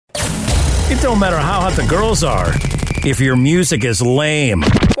It don't matter how hot the girls are. If your music is lame,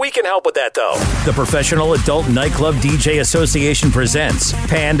 we can help with that, though. The Professional Adult Nightclub DJ Association presents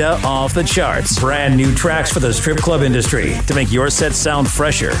Panda Off the Charts. Brand new tracks for the strip club industry to make your set sound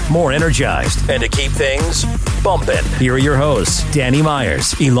fresher, more energized, and to keep things bumping. Here are your hosts, Danny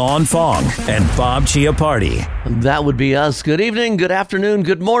Myers, Elon Fong, and Bob Chiappardi. That would be us. Good evening, good afternoon,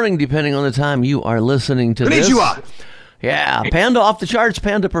 good morning, depending on the time you are listening to this. Konnichiwa. Yeah, Panda Off the Charts,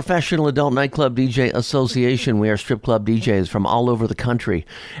 Panda Professional Adult Nightclub DJ Association. We are strip club DJs from all over the country.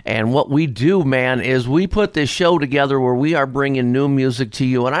 And what we do, man, is we put this show together where we are bringing new music to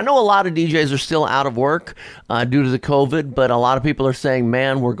you. And I know a lot of DJs are still out of work due to the COVID, but a lot of people are saying,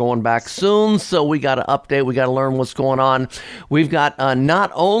 man, we're going back soon, so we got to update, we got to learn what's going on. We've got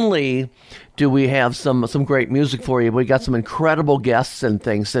not only do we have some great music for you, we got some incredible guests and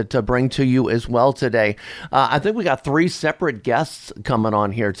things to bring to you as well today. I think we got 3 separate guests coming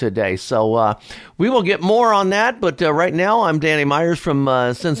on here today, so we will get more on that, but right now I'm Danny Myers from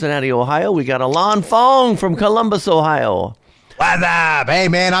Cincinnati, Ohio. We got Alon Fong from Columbus, Ohio. What's up? Hey,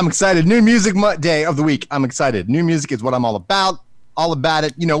 man, I'm excited. New music day of the week. I'm excited. New music is what I'm all about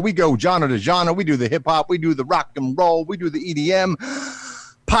it. You know, we go genre to genre. We do the hip-hop. We do the rock and roll. We do the EDM,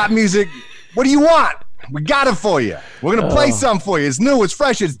 pop music. What do you want? We got it for you. We're going to play some for you. It's new, it's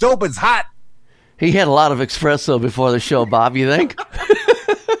fresh, it's dope, it's hot. He had a lot of espresso before the show, Bob, you think?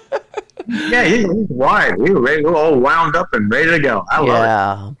 Yeah, he's wired. We were all wound up and ready to go. I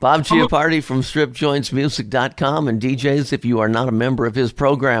love it. Bob Chiappardi from StripJointsMusic.com, and DJs, if you are not a member of his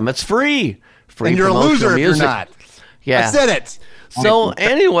program, it's free. Free and you're a loser if you're not. Yeah. I said it. So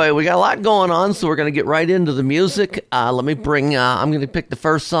anyway, we got a lot going on, so we're going to get right into the music. Let me bring, I'm going to pick the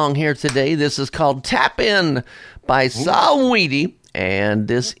first song here today. This is called Tap In by Saweetie, and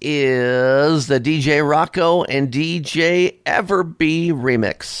this is the DJ Rocco and DJ Everbee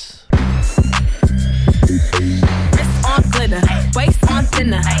remix. Wrist on glitter, waist on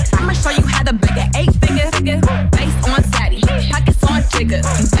thinner. I'ma show you how to big a 8-figure, face on fatty, pockets on jigger.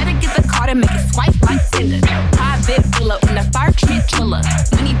 You better get the card and make it swipe like Tinder. Private villa in the fire shit chiller.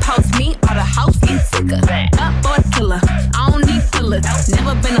 When he post me, all the house gets sicker. Up for a killer, I don't need fillers.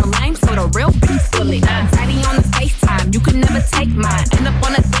 Never been a lame, so the real bitch feel it. Daddy on the FaceTime, you can never take mine. End up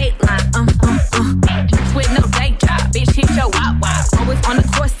on a dateline, Bitch with no day job, bitch hit your wop. Always on the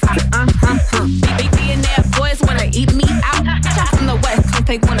course side, Billionaire boys wanna eat me out. Shot from the west coast,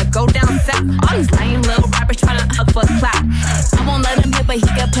 they wanna go down south. All these lame little rappers tryna up for clout. I won't let him hit, but he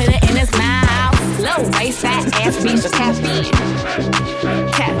can put it in his mouth. Little waist, fat ass bitch, tap in.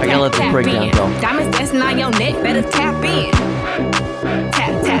 I gotta let the breakdown go. Diamonds dancing on your neck, better tap in.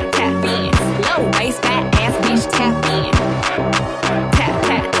 Tap in. Little waist, fat ass bitch, tap in.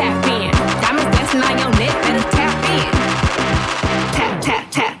 Tap in. Diamonds dancing on your neck, better tap in.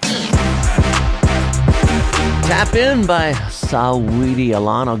 Tap in. Tap In by Saweetie.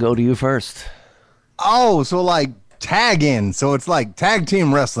 Alon, I'll go to you first. Oh, so like tag in. So it's like tag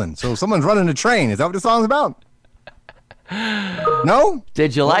team wrestling. So someone's running a train. Is that what the song's about? No?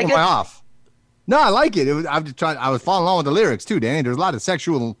 Did you like it? Am I off? No, I like it. I was following along with the lyrics too, Danny. There's a lot of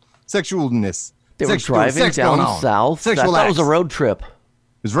sexualness. They were driving down south. I thought it was a road trip.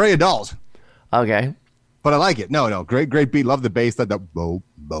 It's very adult. Okay. But I like it. No. Great beat. Love the bass. That bo,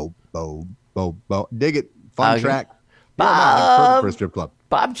 bo, bo, bo, bo. Dig it. Fun track. Bob, for a strip club.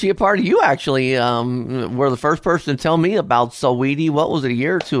 Bob Chiappardi, you actually were the first person to tell me about Saweetie. What was it, a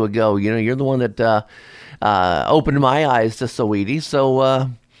year or two ago? You know, you're the one that opened my eyes to Saweetie. So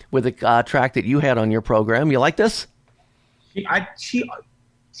with the track that you had on your program, you like this?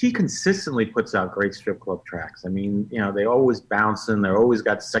 She consistently puts out great strip club tracks. I mean, you know, they always bouncing. They're always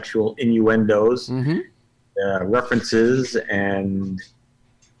got sexual innuendos, references, and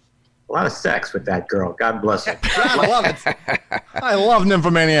a lot of sex with that girl. God bless her. I love it. I love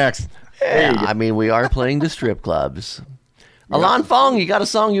nymphomaniacs. Yeah, I mean, we are playing the strip clubs. Alon Fong, you got a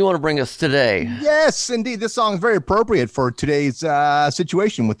song you want to bring us today? Yes, indeed. This song is very appropriate for today's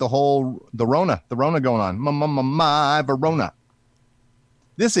situation with the Rona going on. My Verona.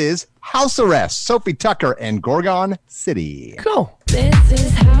 This is House Arrest, Sophie Tucker and Gorgon City. Cool. This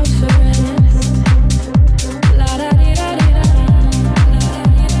is House Arrest.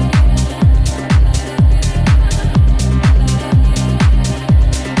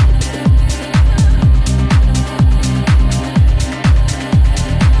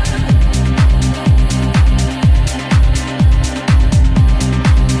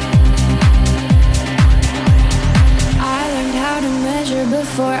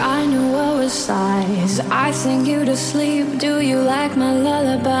 Before I knew what was size, I sing you to sleep. Do you like my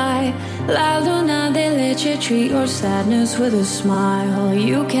lullaby? La Luna, they let you treat your sadness with a smile.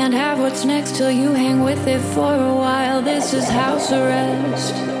 You can't have what's next till you hang with it for a while. This is house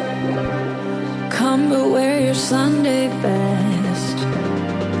arrest. Come but wear your Sunday best.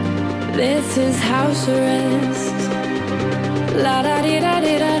 This is house arrest. La da di da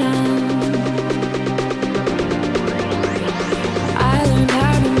di da da. I learned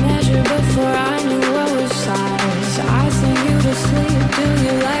how to measure before I knew what was size. I sing you to sleep. Do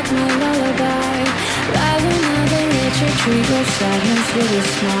you like my lullaby? La Luna, they let you treat your sadness with a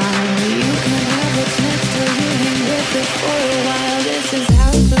smile. You can have what's next till you hang with it for a while. This is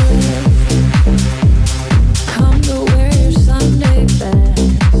house arrest. Come to wear your Sunday best.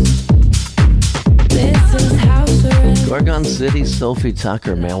 This is house arrest. Gorgon City, Sophie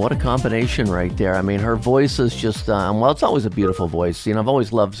Tucker, man, what a combination right there. I mean, her voice is just, well, it's always a beautiful voice. You know, I've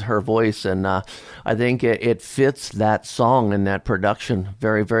always loved her voice, and I think it fits that song and that production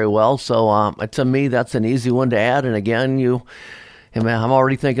very, very well. So to me, that's an easy one to add. And again, I'm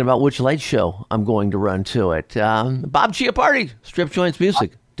already thinking about which light show I'm going to run to it. Bob Chiappardi,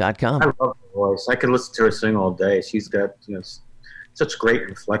 stripjointsmusic.com. I love her voice. I could listen to her sing all day. She's got such great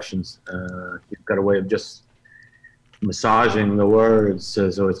inflections. She's got a way of just massaging the words, so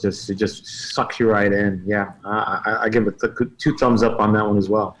it just sucks you right in. Yeah, I give it 2 thumbs up on that one as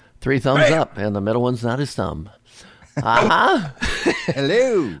well. 3 thumbs up, and the middle one's not his thumb. Hello.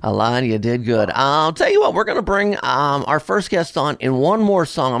 Alon, you did good. I'll tell you what, we're going to bring our first guest on in one more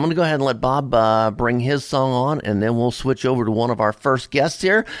song. I'm going to go ahead and let Bob bring his song on, and then we'll switch over to one of our first guests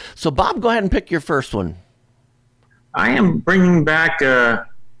here. So, Bob, go ahead and pick your first one. I am bringing back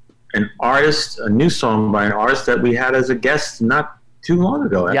an artist, a new song by an artist that we had as a guest not too long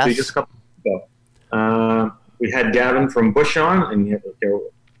ago. Actually, just a couple weeks ago. We had Gavin from Bush on, and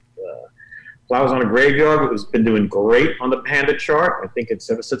Flowers on a Graveyard. It's been doing great on the Panda chart. I think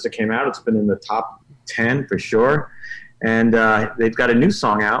ever since it came out, it's been in the top 10 for sure. And they've got a new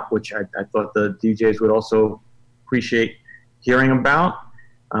song out, which I thought the DJs would also appreciate hearing about.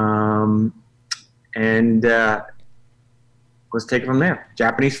 Let's take it from there.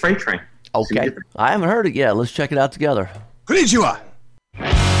 Japanese Freight Train. Okay. I haven't heard it yet. Let's check it out together. Konnichiwa.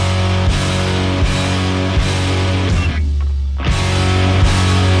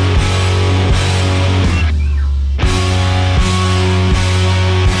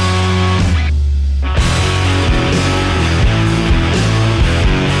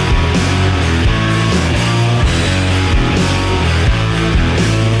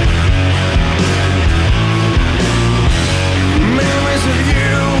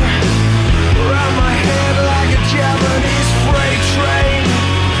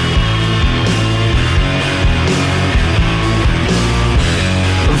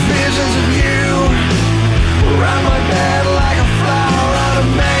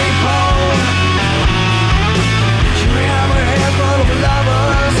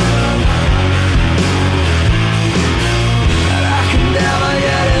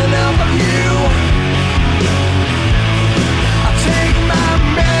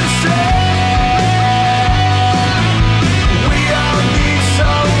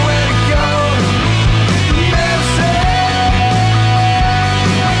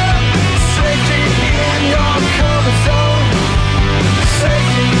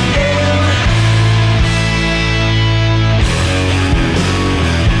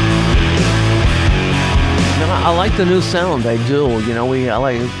 The new sound, I do.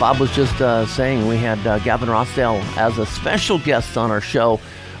 Bob was just saying, we had Gavin Rossdale as a special guest on our show.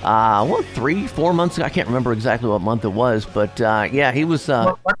 3-4 months ago? I can't remember exactly what month it was, but he was.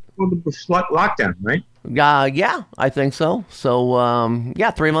 Lockdown, right? Yeah, I think so. So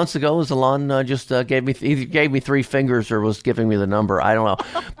 3 months ago, Alon just gave me 3 fingers or was giving me the number. I don't know,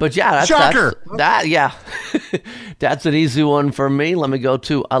 but yeah, shocker. That's an easy one for me. Let me go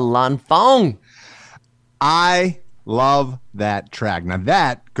to Alon Fong. I love that track. Now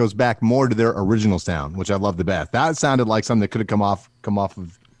that goes back more to their original sound, which I love the best. That sounded like something that could have come off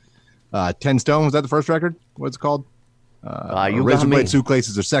of 10 Stone. Was that the first record? What's it called? Razor Blade Suitcase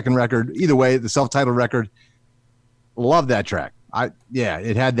is their second record. Either way, the self-titled record. Love that track.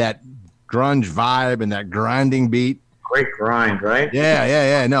 It had that grunge vibe and that grinding beat. Great grind, right?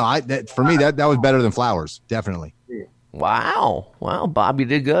 Yeah. No, for me that was better than Flowers, definitely. Wow, Bob, you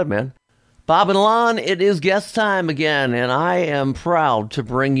did good, man. Bob and Alon, it is guest time again, and I am proud to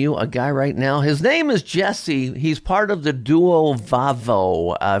bring you a guy right now. His name is Jesse. He's part of the duo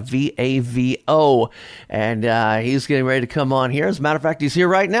VAVO, VAVO, and he's getting ready to come on here. As a matter of fact, he's here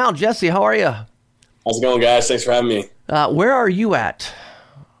right now. Jesse, how are you? How's it going, guys? Thanks for having me. Where are you at?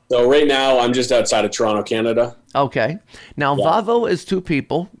 So right now, I'm just outside of Toronto, Canada. Okay. Now, VAVO is two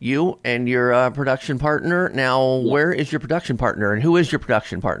people, you and your production partner. Now, where is your production partner, and who is your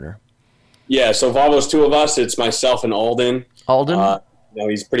production partner? Yeah, so VAVO's two of us. It's myself and Alden. Alden?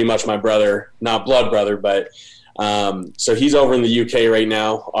 He's pretty much my brother, not blood brother, but so he's over in the UK right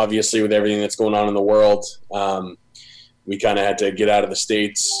now, obviously, with everything that's going on in the world. We kind of had to get out of the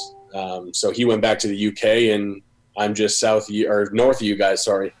States. So he went back to the UK, and I'm just north of you guys,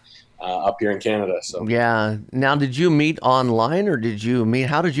 sorry. Up here in Canada. So yeah. Now, did you meet online, or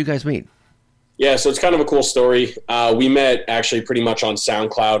how did you guys meet? Yeah, so it's kind of a cool story. We met actually pretty much on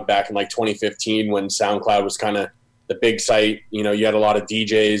SoundCloud back in like 2015 when SoundCloud was kind of the big site. You know, you had a lot of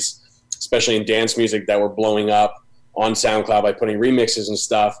DJs, especially in dance music, that were blowing up on SoundCloud by putting remixes and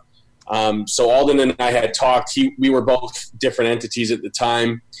stuff. So Alden and I had talked. We were both different entities at the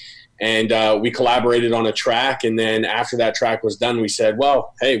time. And we collaborated on a track, and then after that track was done, we said,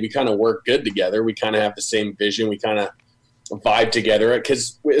 well, hey, we kind of work good together. We kind of have the same vision. We kind of vibe together,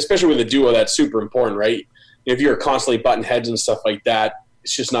 because especially with a duo, that's super important, right? If you're constantly butting heads and stuff like that,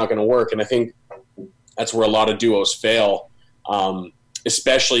 it's just not going to work. And I think that's where a lot of duos fail,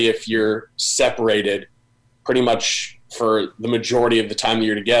 especially if you're separated pretty much for the majority of the time that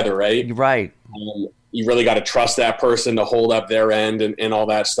you're together, right? Right. You really got to trust that person to hold up their end and all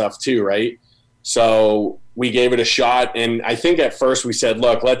that stuff too, right? So we gave it a shot, and I think at first we said,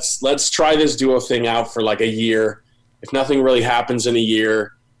 look, let's try this duo thing out for like a year. If nothing really happens in a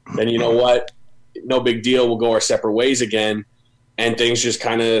year, then you know what? No big deal. We'll go our separate ways again. And things just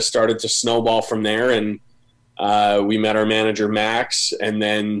kind of started to snowball from there, and we met our manager, Max, and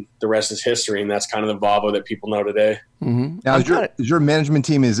then the rest is history, and that's kind of the VAVO that people know today. Mm-hmm. Now, is your management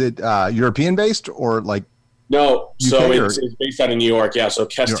team, is it European-based or like No, UK, so it's based out of New York, yeah. So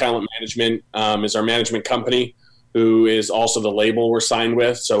Kess Talent Management is our management company, who is also the label we're signed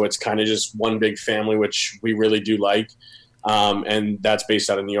with. So it's kind of just one big family, which we really do like, and that's based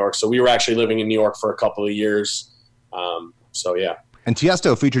out of New York. So we were actually living in New York for a couple of years, so yeah. And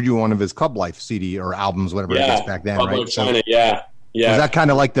Tiesto featured you on one of his Club Life CD or albums, whatever it was back then, right? So, yeah. Was that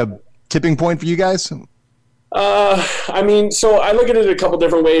kind of like the tipping point for you guys? I mean, so I look at it a couple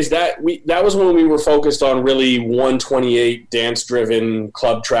different ways. That was when we were focused on really 128 dance-driven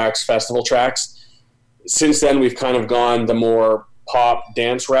club tracks, festival tracks. Since then, we've kind of gone the more pop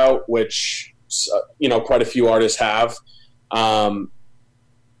dance route, which quite a few artists have.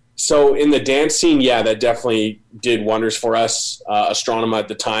 So in the dance scene, yeah, that definitely did wonders for us. Astronema at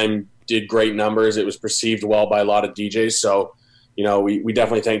the time did great numbers. It was perceived well by a lot of DJs. So, we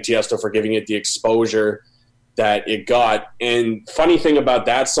definitely thank Tiesto for giving it the exposure that it got. And funny thing about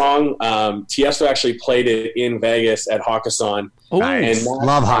that song, Tiesto actually played it in Vegas at Hakkasan. Oh, nice.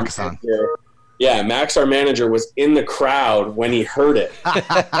 Love Hakkasan. Yeah, Max, our manager, was in the crowd when he heard it.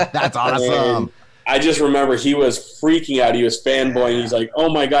 That's awesome. And I just remember he was freaking out. He was fanboying. He's like, oh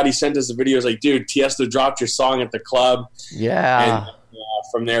my God, he sent us a video. He was like, dude, Tiesto dropped your song at the club. Yeah. And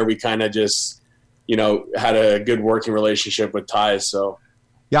from there, we kind of just, had a good working relationship with Ties. So,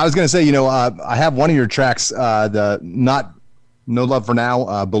 yeah, I was going to say, I have one of your tracks, the No Love for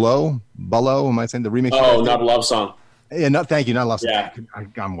Now, Below, am I saying the remix? Oh, Not a Love Song. Yeah, no, thank you. Not a love song. Yeah.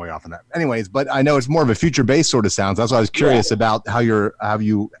 I'm way off on that. Anyways, but I know it's more of a future-based sort of sound. So that's why I was curious about how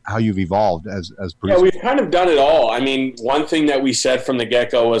you've evolved as producer. Yeah, we've kind of done it all. I mean, one thing that we said from the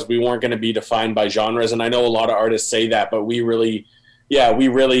get-go was we weren't going to be defined by genres, and I know a lot of artists say that, but we really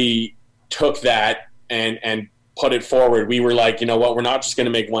took that and put it forward. We were like, you know what? We're not just going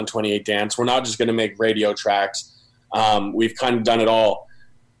to make 128 dance. We're not just going to make radio tracks. We've kind of done it all.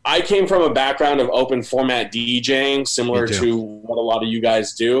 I came from a background of open format DJing, similar to what a lot of you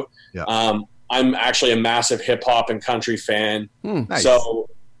guys do. Yeah. I'm actually a massive hip hop and country fan. Nice. So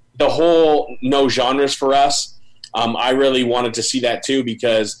the whole no genres for us, I really wanted to see that too,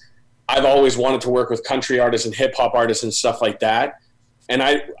 because I've always wanted to work with country artists and hip hop artists and stuff like that. And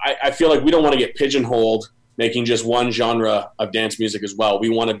I feel like we don't want to get pigeonholed making just one genre of dance music as well. We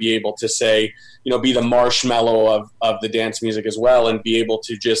want to be able to say, be the marshmallow of the dance music as well, and be able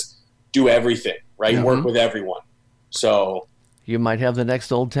to just do everything, right? Mm-hmm. Work with everyone. So you might have the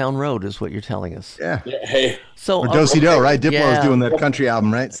next Old Town Road is what you're telling us. Yeah. Hey. So, or Do-Si-Do, right? Diplo's doing that country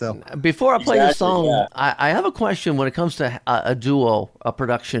album, right? So before I play the song, I have a question when it comes to a duo, a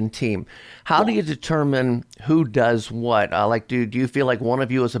production team. How do you determine who does what? Do you feel like one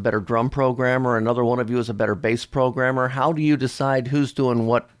of you is a better drum programmer, another one of you is a better bass programmer? How do you decide who's doing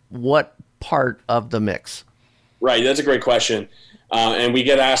what part of the mix? Right, that's a great question. And we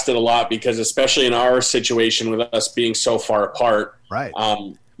get asked it a lot because, especially in our situation with us being so far apart, right?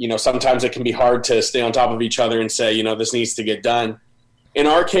 Sometimes it can be hard to stay on top of each other and say, this needs to get done. In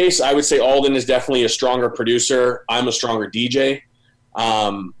our case, I would say Alden is definitely a stronger producer. I'm a stronger DJ.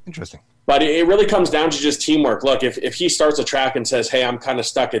 Interesting. But it really comes down to just teamwork. Look, if he starts a track and says, hey, I'm kind of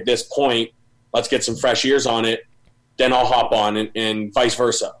stuck at this point, let's get some fresh ears on it, then I'll hop on, and vice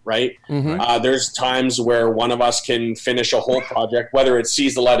versa, right? Mm-hmm. There's times where one of us can finish a whole project, whether it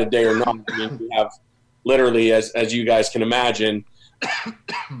sees the light of day or not. I mean, we have literally, as you guys can imagine,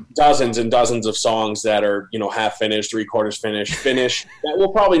 dozens and dozens of songs that are, half finished, 3/4 finished that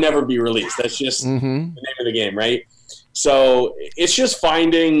will probably never be released. That's just the name of the game, right? So it's just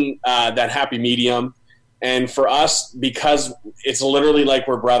finding that happy medium. And for us, because it's literally like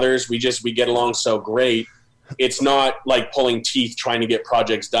we're brothers, we get along so great. It's not like pulling teeth trying to get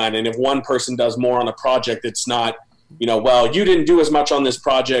projects done. And if one person does more on a project, it's not, well, you didn't do as much on this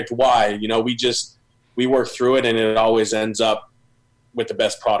project. Why? We work through it, and it always ends up with the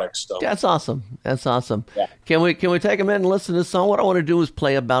best products. So. That's awesome. Yeah. Can we take a minute and listen to this song? What I want to do is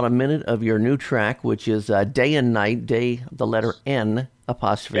play about a minute of your new track, which is Day and Night, day, the letter N,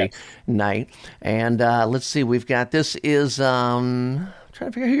 apostrophe, night. And let's see, we've got, this is, trying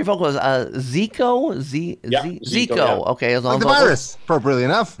to figure out who your vocal is. Zico? Zico. Yeah. Okay. As like the virus, appropriately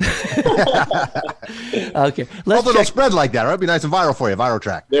enough. Okay. Let's it'll spread like that, right? It'd be nice and viral for you, viral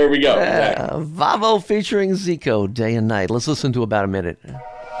track. There we go. Exactly. VAVO featuring Zico, Day and Night. Let's listen to about a minute.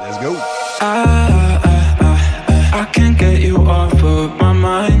 Let's go. I can't get you off of my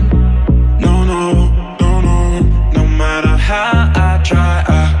mind. No matter how I try,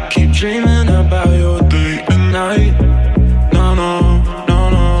 I keep dreaming about your day and night.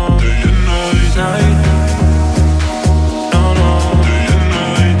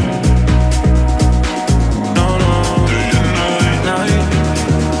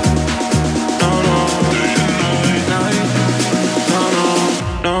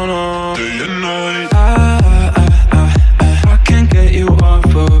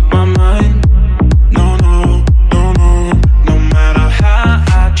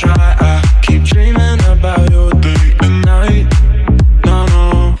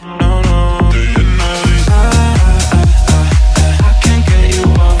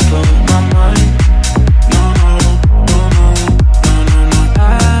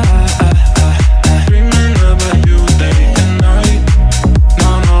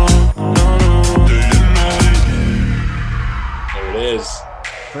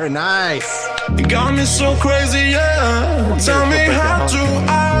 Very nice. You got me so crazy, yeah. Tell me how do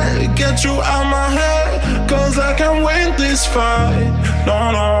I get you out my head? Cause I can't win this fight.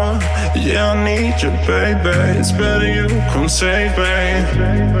 No, yeah, I need you, baby. It's better you come save me.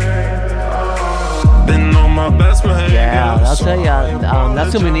 Been on my best behavior. Yeah, I'll tell you,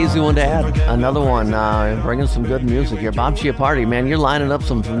 that's going to be an easy one to add. Another one, bringing some good music here. Bob Chiappardi, man, you're lining up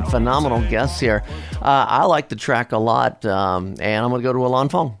some phenomenal guests here. I like the track a lot, and I'm going to go to Alon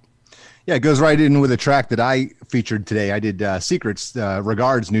Fong. Yeah, it goes right in with a track that I featured today. I did Secrets,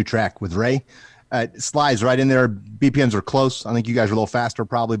 Regards new track with Ray. It slides right in there. BPMs are close. I think you guys are a little faster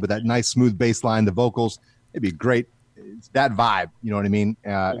probably, but that nice smooth bass line, the vocals, it'd be great. It's that vibe, you know what I mean?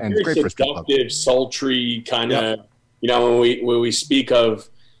 And it's great for seductive, sultry kind of, when we speak of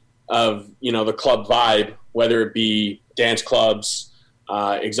the club vibe, whether it be dance clubs,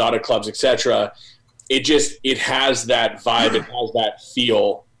 exotic clubs, etc. It has that vibe. It has that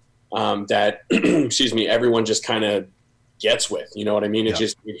feel that, everyone just kind of gets with, you know what I mean? It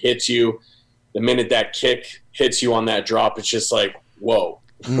hits you the minute that kick hits you on that drop. It's just like, whoa,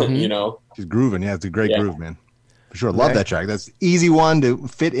 Just grooving. Yeah, it's a great groove, man. For sure. Love that track. That's an easy one to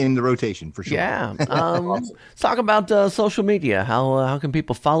fit in the rotation, for sure. Yeah. Let's talk about social media. How can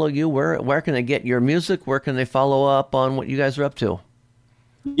people follow you? Where can they get your music? Where can they follow up on what you guys are up to?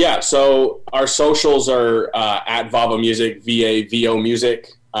 Yeah, so our socials are at VAVO Music, VAVO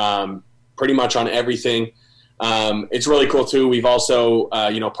Music, pretty much on everything. It's really cool, too. We've also,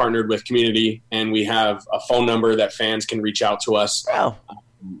 partnered with Community, and we have a phone number that fans can reach out to us. Wow.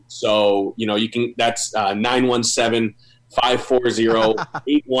 So, you can, that's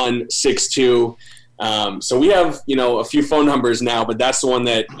 917-540-8162. So we have, a few phone numbers now, but that's the one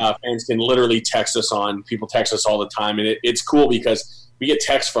that fans can literally text us on. People text us all the time, and it's cool because we get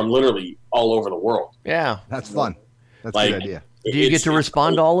texts from literally all over the world. Yeah. That's fun. That's a good idea. Do you get to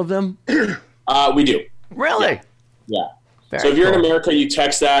respond to all of them? We do. Really? Yeah. So if you're in America, you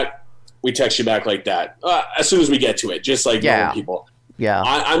text that, we text you back like that. As soon as we get to it, just like normal people. Yeah.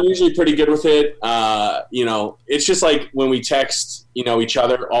 I'm usually pretty good with it. It's just like when we text, each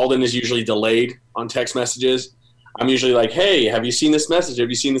other, Alden is usually delayed on text messages. I'm usually like, hey, have you seen this message? Have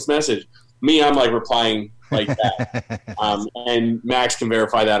you seen this message? Me, I'm like replying like that. And Max can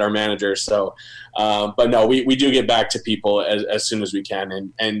verify that, our manager. So, but no, we do get back to people as soon as we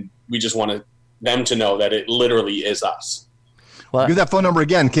can. And we just want them to know that it literally is us. Well, give that phone number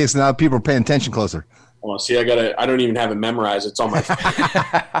again in case now people are paying attention closer. Well, see, I don't even have it memorized. It's on my phone.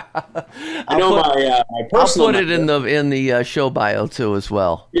 I know my personal I'll put it number. in the show bio too as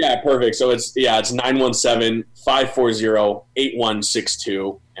well. Yeah, perfect. So it's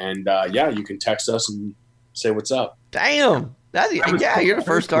 917-540-8162. And you can text us and say what's up. Damn. You're the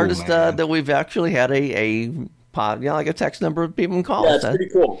first artist that we've actually had a like a text number of people can call us. Yeah, it's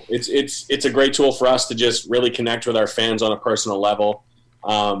pretty cool. It's a great tool for us to just really connect with our fans on a personal level.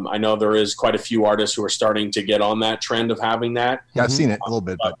 I know there is quite a few artists who are starting to get on that trend of having that. Yeah, I've seen it a little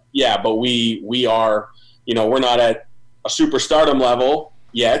bit. But we are, we're not at a superstardom level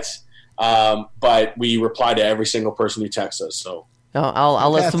yet, but we reply to every single person who texts us. So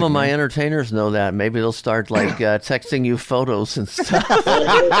I'll let some of my entertainers know that. Maybe they'll start texting you photos and stuff. Hey,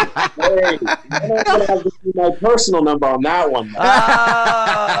 I don't have to do my personal number on that one.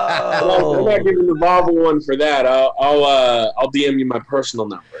 I'm not giving the VAVO one for that. I'll DM you my personal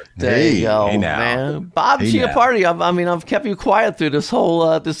number. There you go, man. Bob Chiappardi, I've kept you quiet through this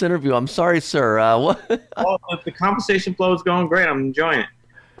whole this interview. I'm sorry, sir. Well, the conversation flow is going great. I'm enjoying it.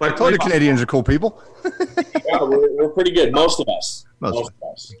 But I told you Canadians are cool people. Yeah, we're pretty good. Most of us. Most of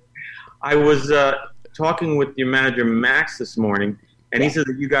us. I was talking with your manager, Max, this morning, and he said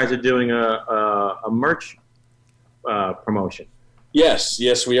that you guys are doing a merch promotion.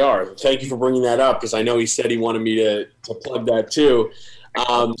 Yes, we are. Thank you for bringing that up, because I know he said he wanted me to plug that too.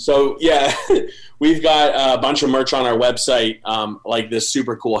 We've got a bunch of merch on our website, like this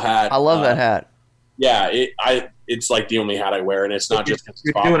super cool hat. I love that hat. Yeah, it's like the only hat I wear, and it's not just because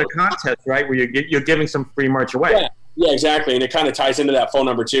you're doing a contest, right? Where you're giving some free merch away. Yeah, exactly, and it kind of ties into that phone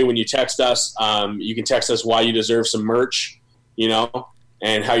number too. When you text us, you can text us why you deserve some merch,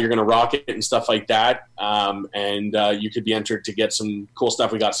 and how you're going to rock it and stuff like that. And you could be entered to get some cool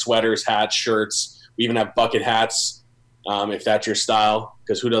stuff. We got sweaters, hats, shirts. We even have bucket hats, if that's your style,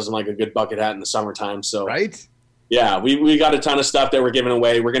 because who doesn't like a good bucket hat in the summertime? So right. Yeah, we got a ton of stuff that we're giving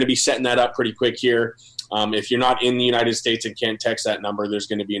away. We're going to be setting that up pretty quick here. If you're not in the United States and can't text that number, there's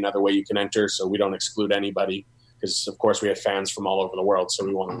going to be another way you can enter, so we don't exclude anybody, because, of course, we have fans from all over the world, so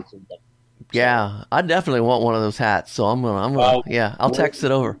we want to include them. Yeah, I definitely want one of those hats, so I'll text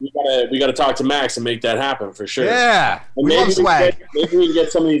it over. We got to talk to Max and make that happen for sure. Yeah, we love swag. Maybe we can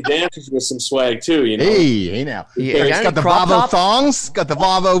get some of these dancers with some swag too. Hey now. Yeah, it's got the VAVO thongs, got the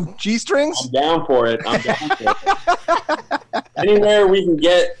VAVO G-strings. I'm down for it. Anywhere we can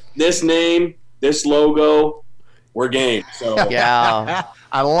get this name, this logo, we're game. So yeah.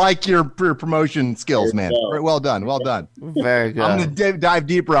 I like your promotion skills, man. Well done. Very good. I'm going to dive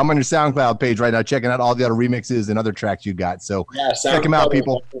deeper. I'm on your SoundCloud page right now, checking out all the other remixes and other tracks you got. So check them out,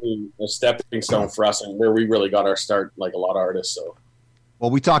 people. A stepping stone for us, and where we really got our start, like a lot of artists. So,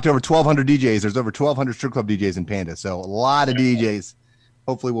 well, we talked to over 1,200 DJs. There's over 1,200 strip club DJs in Panda, so a lot of DJs.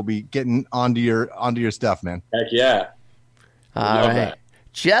 Hopefully, we'll be getting onto your stuff, man. Heck yeah! All right,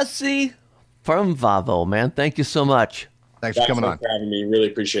 Jesse from VAVO, man. Thank you so much. Thanks for coming on. For having me. Really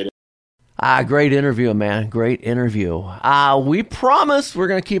appreciate it. Great interview, man. Great interview. We promise we're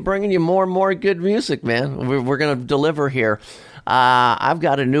going to keep bringing you more and more good music, man. We're going to deliver here. I've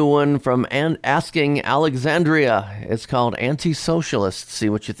got a new one from Asking Alexandria. It's called Anti-Socialist. See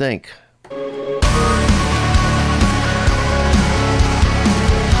what you think.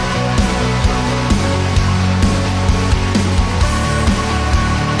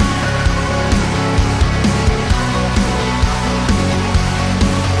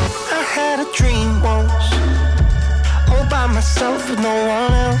 Myself with no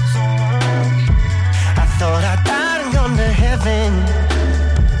one else. I thought I died and gone to heaven.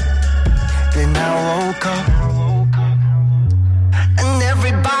 Then I woke up, and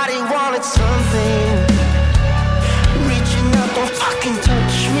everybody wanted something. Reaching out, don't fucking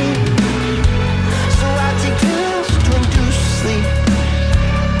touch me. So I take pills to induce sleep,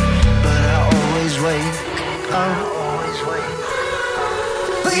 but I always wake up.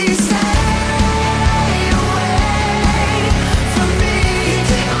 Please stay.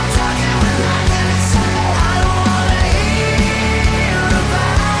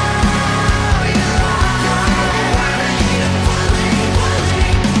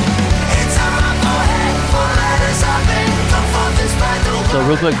 So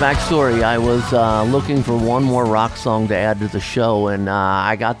real quick backstory, I was looking for one more rock song to add to the show, and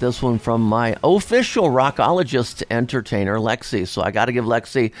I got this one from my official rockologist entertainer, Lexi. So I got to give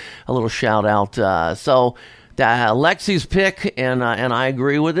Lexi a little shout out. Lexi's pick, and I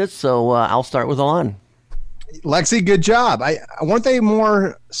agree with it, so I'll start with the line. Lexi, good job. Weren't they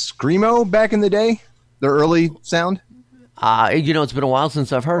more screamo back in the day? Their early sound. It's been a while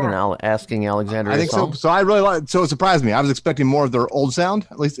since I've heard an Asking Alexander. I think so. So so it surprised me. I was expecting more of their old sound,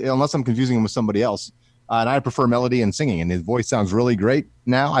 at least, unless I'm confusing him with somebody else. And I prefer melody and singing, and his voice sounds really great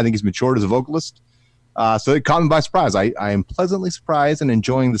now. I think he's matured as a vocalist. So it caught me by surprise. I am pleasantly surprised and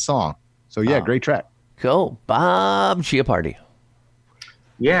enjoying the song. So yeah, great track. Cool. Bob Chiappardi.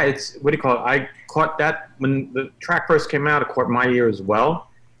 Yeah, it's, what do you call it? I caught that when the track first came out. It caught my ear as well.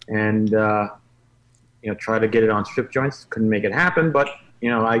 And, try to get it on strip joints. Couldn't make it happen, but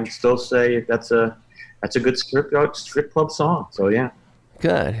I still say that's a good strip club song. So yeah,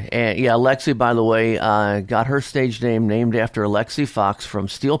 good. And yeah, Lexi, by the way, got her stage name named after Lexi Fox from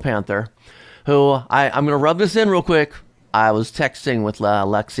Steel Panther, who I'm going to rub this in real quick. I was texting with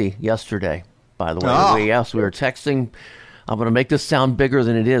Lexi yesterday. By the way, we were texting. I'm going to make this sound bigger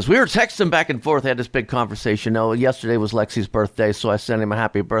than it is. We were texting back and forth, had this big conversation. Yesterday was Lexi's birthday, so I sent him a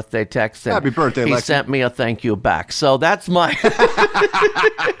happy birthday text. And happy birthday, Lexi. He sent me a thank you back. So that's my...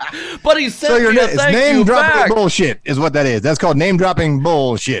 But he sent me a thank you back. Name-dropping bullshit is what that is. That's called name-dropping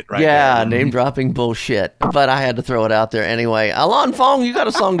bullshit right there. Name-dropping bullshit. But I had to throw it out there anyway. Alon Fong, you got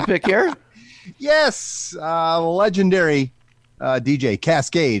a song to pick here? Yes. Legendary DJ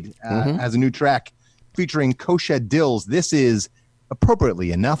Cascade has a new track featuring Kosha Dills. This is,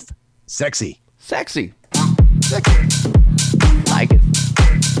 appropriately enough, sexy. Sexy. Like it.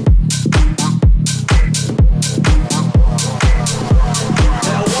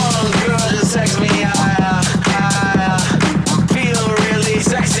 That one girl just text me, feel really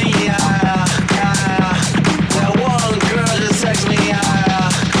sexy, That one girl just text me,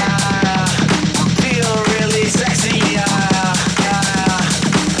 feel really sexy,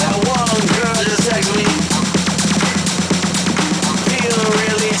 That one girl just text me, feel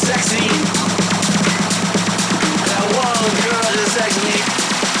really sexy. That one girl just text me,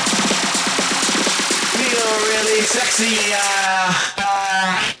 feel really sexy,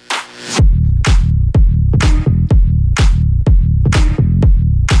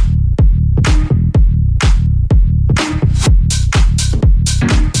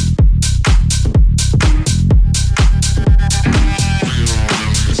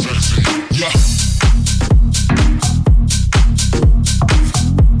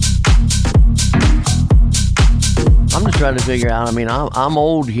 Trying to figure out. I mean, I'm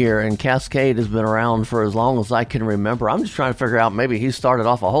old here, and Cascade has been around for as long as I can remember. I'm just trying to figure out maybe he started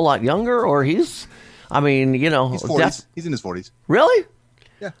off a whole lot younger, or he's 40s. He's in his 40s. Really?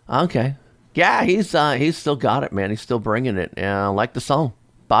 Yeah. Okay. Yeah, he's still got it, man. He's still bringing it. I like the song.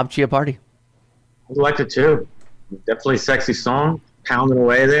 Bob Chiappardi. I liked it too. Definitely sexy song, pounding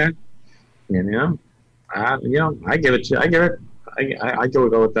away there. I give it. I go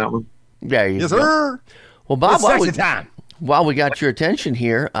with that one. Yeah. Yes, sir. Well, Bob, time. While we got your attention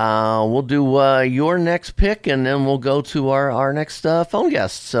here, we'll do your next pick, and then we'll go to our next phone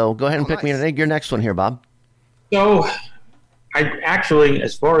guest. So go ahead and pick me your next one here, Bob. So I actually,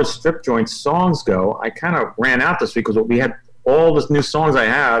 as far as strip joint songs go, I kind of ran out this week because we had all the new songs I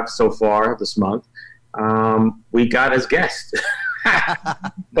have so far this month. We got as guests.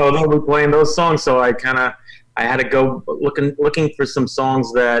 So they'll be playing those songs. So I had to go looking for some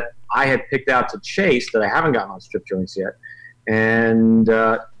songs that I had picked out to chase that I haven't gotten on strip joints yet, and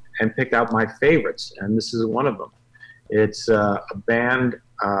picked out my favorites. And this is one of them. It's a band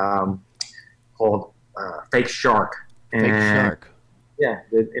called Fake Shark. Fake Shark. Yeah,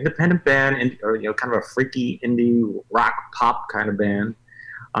 the independent band, or kind of a freaky indie rock pop kind of band.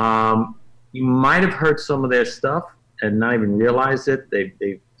 You might have heard some of their stuff and not even realized it.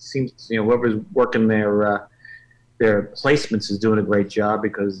 They seem, whoever's working their placements is doing a great job,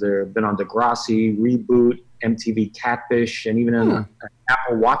 because they've been on Degrassi, Reboot, MTV Catfish, and even in an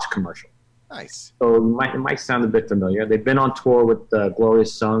Apple Watch commercial. Nice. So it might sound a bit familiar. They've been on tour with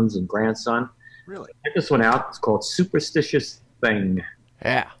Glorious Sons and Grandson. Really? Check this one out. It's called Superstitious Thing.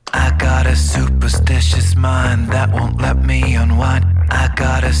 Yeah. I got a superstitious mind that won't let me unwind. I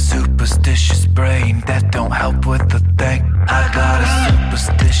got a superstitious brain that don't help with a thing. I got a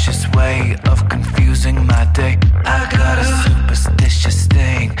superstitious way of confusing my day. I got a superstitious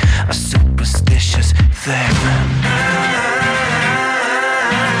thing, a superstitious thing.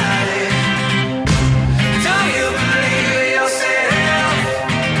 Do you believe yourself?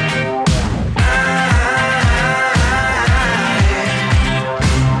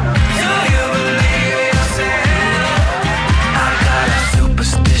 Do you believe yourself? I got a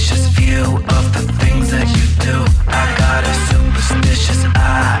superstitious view of the things that you do. I got a superstitious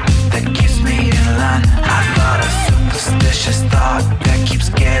eye that keeps me in line. I got a superstitious thought that keeps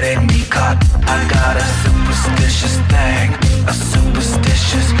getting me caught. I got a superstitious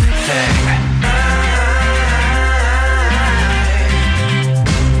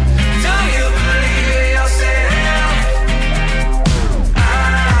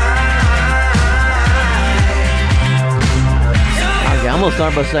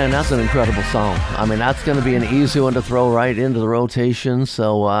start by saying that's an incredible song. I mean, that's going to be an easy one to throw right into the rotation.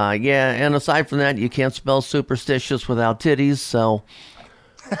 So, yeah, and aside from that, you can't spell superstitious without titties, so...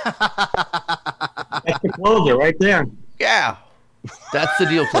 That's the closer right there. Yeah, that's the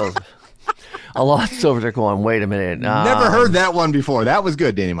deal closer. A lot's over there going, wait a minute. Never heard that one before. That was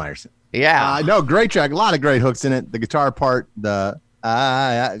good, Danny Myers. Yeah. No, great track. A lot of great hooks in it. The guitar part, the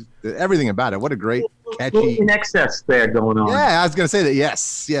everything about it. What a great, catchy. In excess there going on. Yeah, I was going to say that.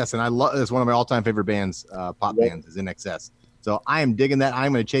 Yes. And I love it's one of my all-time favorite bands, pop bands, is In Excess. So I am digging that.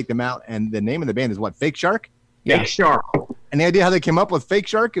 I'm going to check them out. And the name of the band is what? Fake Shark? Fake Shark. Any idea how they came up with Fake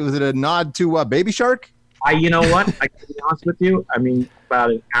Shark? Was it a nod to Baby Shark? You know what? I can be honest with you. I mean,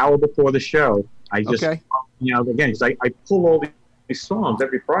 about an hour before the show, I just, again, because I pull all these songs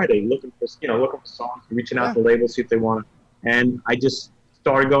every Friday, looking for songs, reaching out to labels, see if they want to. And I just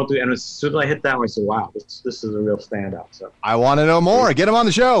started going through, and as soon as I hit that one, I said, wow, this is a real standout. So I want to know more. Get them on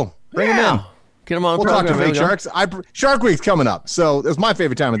the show. Bring them in. Get them on the program. We'll talk to Fake Sharks. Shark Week's coming up, so it's my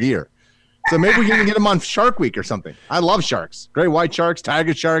favorite time of the year. So maybe we can get them on Shark Week or something. I love sharks. Great white sharks,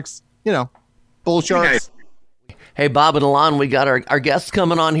 tiger sharks, bull sharks. Hey, Bob and Alon, we got our guests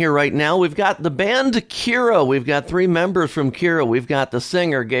coming on here right now. We've got the band KIRRA. We've got 3 members from KIRRA. We've got the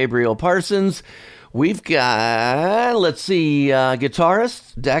singer, Gabriel Parsons. We've got,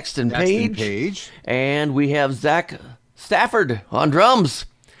 guitarist, Daxton Page. And we have Zach Stafford on drums.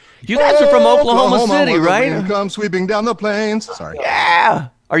 You guys are from Oklahoma City, right? Come sweeping down the plains. Sorry. Yeah.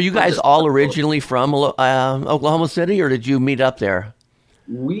 Are you guys all originally from Oklahoma City, or did you meet up there?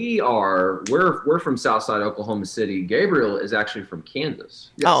 We're from Southside Oklahoma City. Gabriel is actually from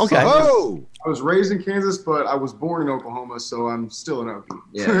Kansas. Yes. Oh, okay. I was raised in Kansas, but I was born in Oklahoma, so I'm still an Okie.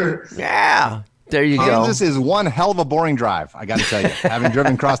 Yeah. Yeah. There you go. Kansas is one hell of a boring drive, I got to tell you. Having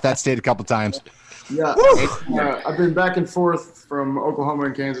driven across that state a couple times. Yeah. I've been back and forth from Oklahoma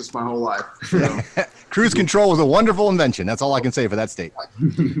and Kansas my whole life. So. Cruise control was a wonderful invention. That's all I can say for that state.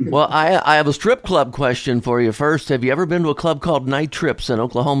 Well, I have a strip club question for you first. Have you ever been to a club called Night Trips in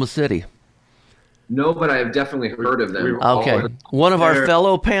Oklahoma City? No, but I have definitely heard of them. Okay. One of our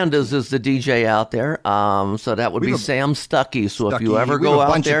fellow pandas is the DJ out there. So that would be Sam Stuckey. So if you ever go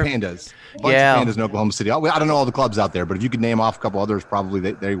out there. A bunch of pandas in Oklahoma City. I don't know all the clubs out there, but if you could name off a couple others,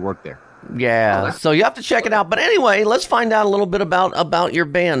 probably they work there. Yeah, so you have to check it out. But anyway, let's find out a little bit about your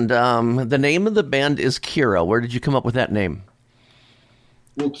band. The name of the band is KIRRA. Where did you come up with that name?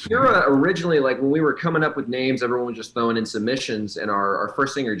 Well, KIRRA originally, when we were coming up with names, everyone was just throwing in submissions. And our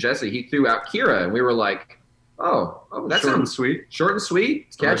first singer, Jesse, he threw out KIRRA. And we were like, oh, that short sounds and sweet. Short and sweet.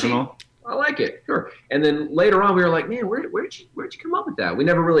 It's catchy. Original. I like it. Sure. And then later on, we were like, man, where'd you come up with that? We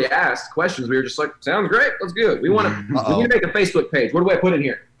never really asked questions. We were just like, sounds great. Let's do it. We need to make a Facebook page. What do I put in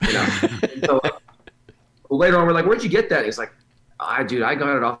here? So later on, we're like, where'd you get that? And he's like, dude, I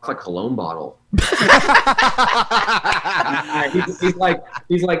got it off a cologne bottle. he's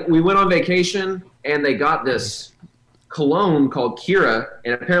like, we went on vacation and they got this cologne called KIRRA,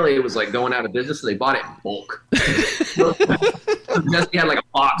 and apparently it was going out of business, so they bought it in bulk. Jesse had a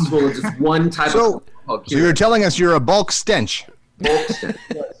box full of just one type of called KIRRA. So you're telling us you're a bulk stench. Bulk stench.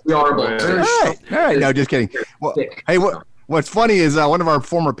 Yes, we are a bulk stench. All right. No, just kidding. Well, hey, what's funny is one of our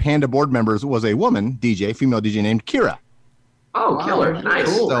former Panda board members was a woman DJ, female DJ named KIRRA. Oh, wow. Killer. Nice.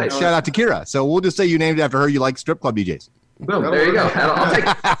 Cool. So nice. Shout out to KIRRA. So we'll just say you named it after her. You like strip club DJs. Boom, there you go. I'll take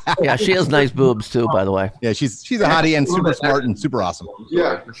it. Yeah, she has nice boobs too, by the way. Yeah, she's a hottie and super smart and super awesome.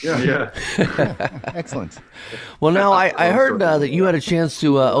 Yeah. Excellent. Well, now I heard that you had a chance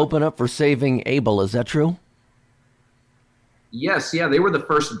to open up for Saving Abel. Is that true? Yes, yeah. They were the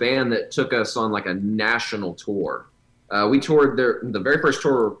first band that took us on a national tour. We toured the very first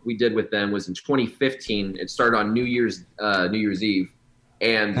tour we did with them was in 2015. It started on New Year's Eve.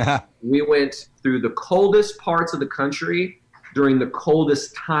 And we went through the coldest parts of the country during the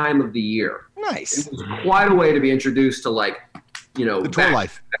coldest time of the year. Nice. It was quite a way to be introduced to the tour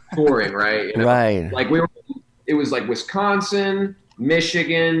life, touring, right? Right. It was Wisconsin,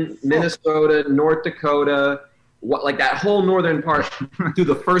 Michigan, Minnesota, North Dakota, that whole northern part through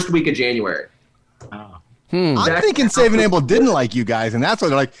the first week of January. Oh. I'm thinking Saving Abel didn't like you guys, and that's why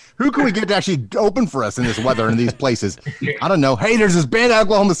they're like, who can we get to actually open for us in this weather in these places? I don't know. Hey, there's this band out of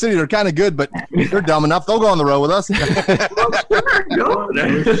Oklahoma City. They're kind of good, but they're dumb enough. They'll go on the road with us. They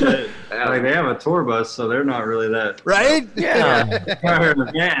have a tour bus, so they're not really that. Right? Yeah.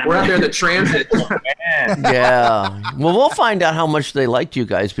 We're out there in the transit. Yeah. Well, we'll find out how much they liked you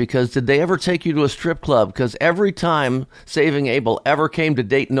guys, because did they ever take you to a strip club? Because every time Saving Abel ever came to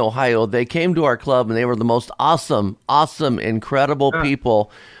Dayton, Ohio, they came to our club, and they were the most most awesome, incredible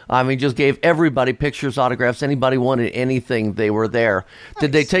people. I mean, just gave everybody pictures, autographs. Anybody wanted anything, they were there. Nice.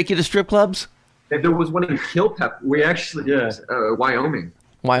 Did they take you to strip clubs? There was one in Kilpep. We actually, Wyoming.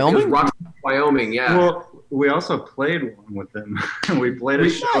 Wyoming? Wyoming, yeah. Well, we also played one with them. We played a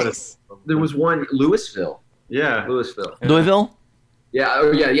show. Nice. There was one, Louisville. Yeah. Louisville. Louisville? Yeah,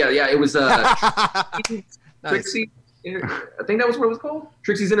 It was Trixie. I think that was what it was called.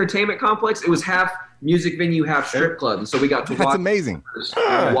 Trixie's Entertainment Complex. It was half music venue, half strip club, and so we got to watch. That's amazing.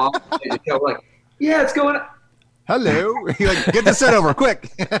 Like, yeah, it's going on. Hello. You're like, get the set over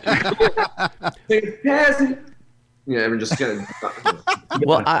quick. Yeah, I'm just gonna.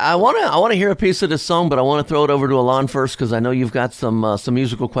 Well, I want to hear a piece of this song, but I want to throw it over to Alon first because I know you've got some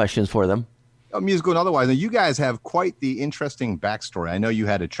musical questions for them. Musical and otherwise. Now, you guys have quite the interesting backstory. I know you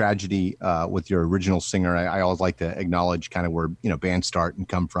had a tragedy with your original singer. I always like to acknowledge kind of where bands start and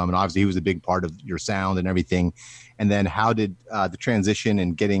come from, and obviously he was a big part of your sound and everything. And then how did the transition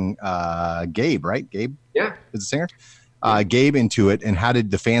and getting Gabe, right? Gabe, yeah, is the singer. Gabe into it, and how did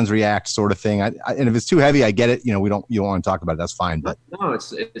the fans react, sort of thing. And if it's too heavy, I get it. You don't want to talk about it. That's fine. But no,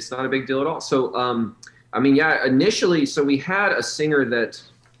 it's not a big deal at all. So, initially, so we had a singer that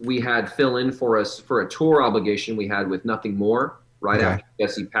we had fill in for us for a tour obligation we had with Nothing More after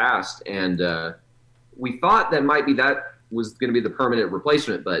Jesse passed. And we thought that was going to be the permanent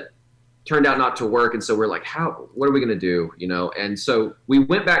replacement, but turned out not to work. And so we're like, what are we going to do? And so we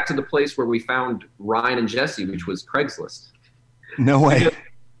went back to the place where we found Ryan and Jesse, which was Craigslist. No way.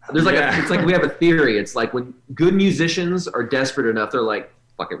 There's it's like we have a theory. It's like when good musicians are desperate enough, they're like,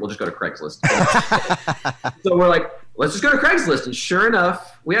 fuck it, we'll just go to Craigslist. So we're like, let's just go to Craigslist. And sure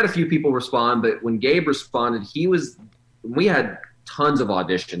enough, we had a few people respond, but when Gabe responded, we had tons of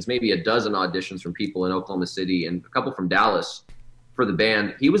auditions, maybe a dozen auditions from people in Oklahoma City and a couple from Dallas for the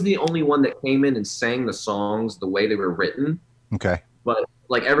band. He was the only one that came in and sang the songs the way they were written. Okay. But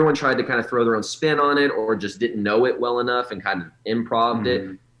like everyone tried to kind of throw their own spin on it or just didn't know it well enough and kind of improv'd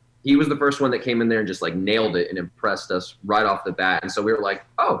it. He was the first one that came in there and just like nailed it and impressed us right off the bat. And so we were like,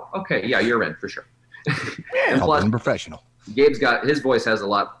 oh, okay, yeah, you're in for sure. And plus, professional. Gabe's his voice has a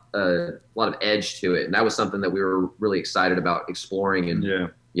lot of edge to it, and that was something that we were really excited about exploring.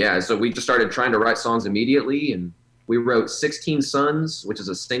 And so we just started trying to write songs immediately, and we wrote 16 Suns, which is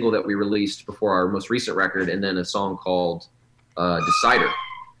a single that we released before our most recent record, and then a song called Decider.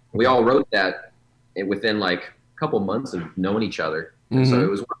 We all wrote that within like a couple months of knowing each other. And so it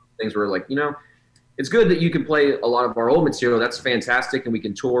was one of the things where like, it's good that you can play a lot of our old material. That's fantastic, and we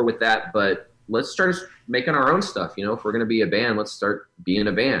can tour with that, but let's start making our own stuff. If we're going to be a band, let's start being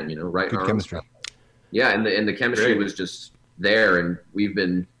a band, writing our chemistry. Own stuff. Yeah. And the chemistry was just there, and we've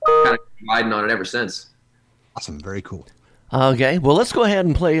been kind of riding on it ever since. Awesome. Very cool. Okay. Well, let's go ahead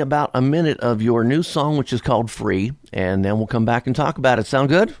and play about a minute of your new song, which is called Free, and then we'll come back and talk about it. Sound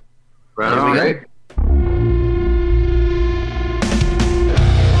good? Right on. Right.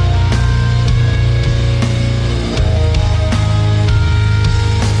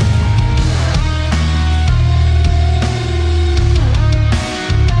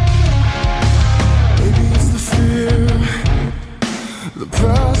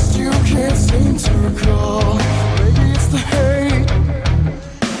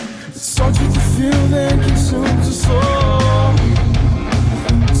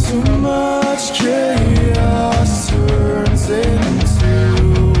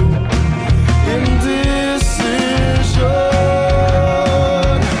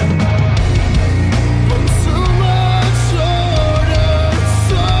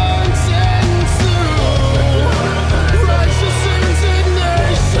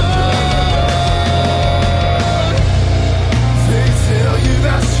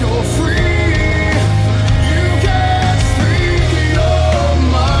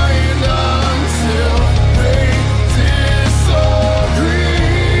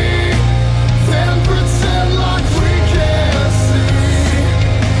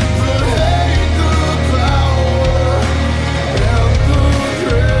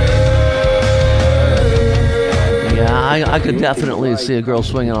 I could definitely see a girl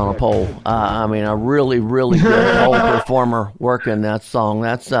swinging on a pole. I mean, a really, really good pole performer working that song.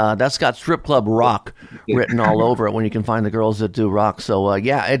 That's got strip club rock written all over it when you can find the girls that do rock. So,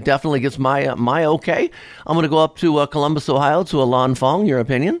 it definitely gets my okay. I'm going to go up to Columbus, Ohio, to Alon Fong. Your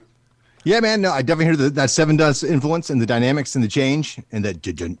opinion? Yeah, man. No, I definitely hear that Seven Dust influence and the dynamics and the change and that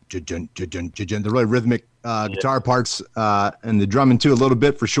the really rhythmic guitar parts and the drumming too a little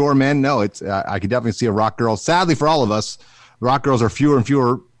bit for sure, man. No, it's I could definitely see a rock girl. Sadly for all of us, rock girls are fewer and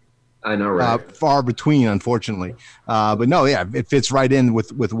fewer I know, right? Far between, unfortunately. But no, yeah, it fits right in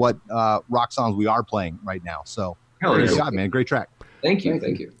with what rock songs we are playing right now. So, great job, man. Great track. Thank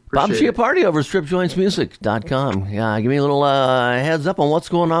you. Bob Chiappardi over at stripjointsmusic.com. Yeah, give me a little heads up on what's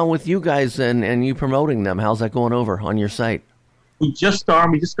going on with you guys and you promoting them. How's that going over on your site? We just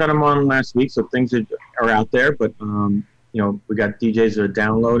started. We just got them on last week, so things are out there. But we got DJs that are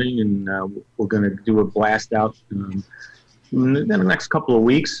downloading, and we're going to do a blast out in the next couple of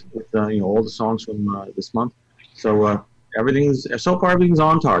weeks with all the songs from this month. So everything's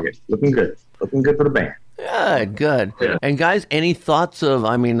on target. Looking good for the band. Good. Yeah. And guys, any thoughts of,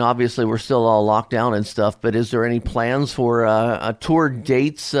 obviously we're still all locked down and stuff, but is there any plans for tour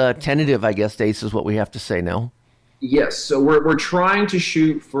dates, tentative, I guess, dates is what we have to say now? Yes. So we're trying to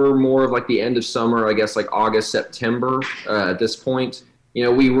shoot for more of like the end of summer, I guess like August, September at this point.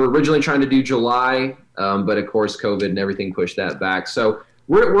 We were originally trying to do July, but of course COVID and everything pushed that back. So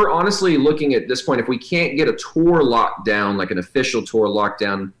we're honestly looking at this point, if we can't get a tour locked down, like an official tour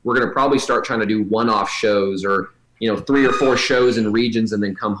lockdown, we're going to probably start trying to do one-off shows or, 3 or 4 shows in regions and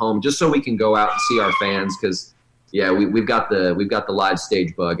then come home just so we can go out and see our fans. Cause we've got the live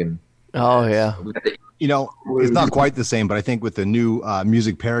stage bug and it's not quite the same, but I think with the new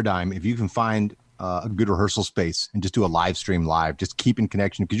music paradigm, if you can find a good rehearsal space and just do a live stream just keep in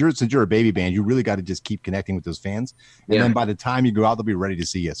connection, because since you're a baby band, you really got to just keep connecting with those fans, and then by the time you go out, they'll be ready to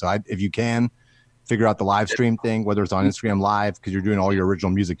see you. So if you can figure out the live stream thing, whether it's on Instagram Live, because you're doing all your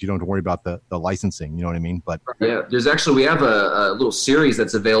original music, you don't have to worry about the licensing, you know what I mean? But we have a little series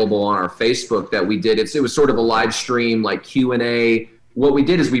that's available on our Facebook that we did. It was sort of a live stream like Q&A. What we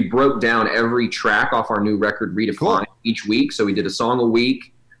did is we broke down every track off our new record, Redefined, each week. So we did a song a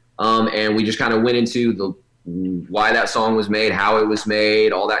week. And we just kind of went into why that song was made, how it was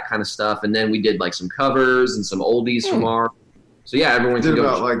made, all that kind of stuff. And then we did like some covers and some oldies from our. So yeah, everyone did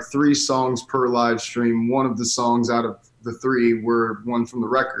about like 3 songs per live stream. One of the songs out of the 3 were one from the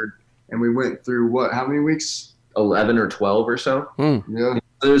record, and we went through how many weeks? 11 or 12 or so. Yeah.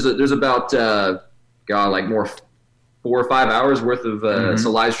 There's about more 4 or 5 hours worth of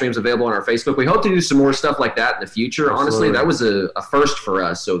some live streams available on our Facebook. We hope to do some more stuff like that in the future. Absolutely. Honestly, that was a first for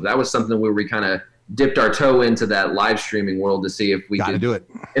us. So that was something where we kind of dipped our toe into that live streaming world to see if we could do it.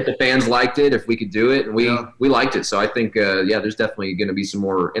 If the fans liked it, if we could do it, and we liked it. So I think there's definitely going to be some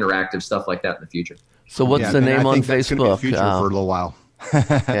more interactive stuff like that in the future. So what's the name on Facebook? Future for a little while.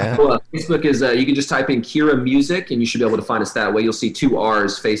 Facebook is you can just type in KIRRA Music and you should be able to find us that way. You'll see 2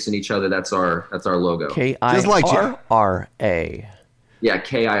 R's facing each other. That's our logo. KIRRA. Yeah,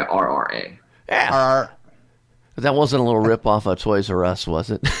 KIRRA. Yeah. That wasn't a little rip off of Toys R Us, was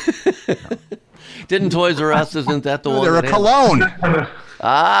it? Didn't Toys R Us? Isn't that the one? They're a cologne.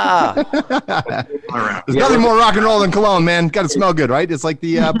 There's nothing more rock and roll than cologne, man. Got to smell good, right? It's like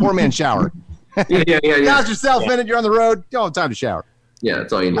the poor man's shower. Yeah. Got yourself in it. You're on the road. Don't have time to shower. Yeah,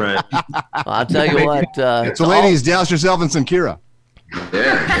 that's all you need. Right. I'll tell you what. So, ladies, douse yourself in some KIRRA.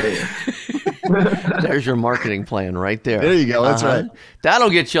 Yeah. There's your marketing plan right there. There you go. That's right. That'll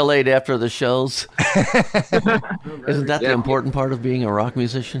get you laid after the shows. Isn't that the important part of being a rock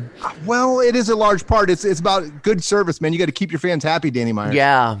musician? Well, it is a large part. It's about good service, man. You got to keep your fans happy, Danny Myers.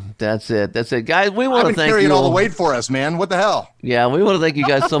 Yeah, that's it. Guys, we want to thank you. Carrying all the weight for us, man. What the hell? Yeah, we want to thank you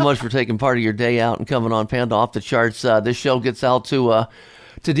guys so much for taking part of your day out and coming on Panda Off the Charts. This show gets out to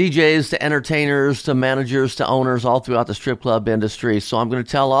DJs, to entertainers, to managers, to owners all throughout the strip club industry. So I'm going to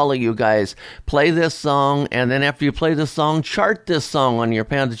tell all of you guys, play this song, and then after you play this song, chart this song on your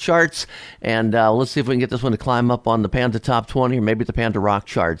Panda charts, and let's see if we can get this one to climb up on the Panda Top 20 or maybe the Panda Rock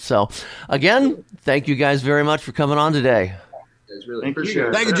chart. So again, thank you guys very much for coming on today. Really appreciate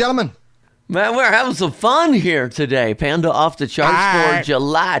it. Thank you, gentlemen. Man, we're having some fun here today. Panda Off the Charts for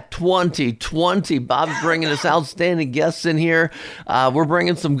July 2020. Bob's bringing us outstanding guests in here. We're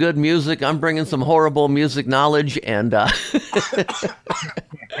bringing some good music. I'm bringing some horrible music knowledge. And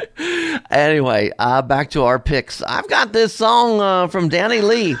anyway, back to our picks. I've got this song from Danny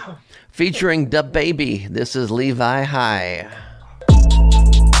Lee featuring Da Baby. This is Levi High.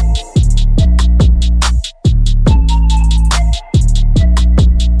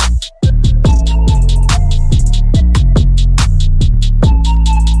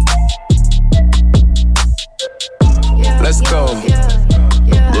 Let's go.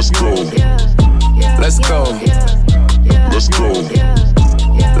 Let's go. Let's go. Let's go.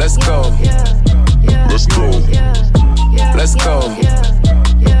 Let's go. Let's go. Let's go.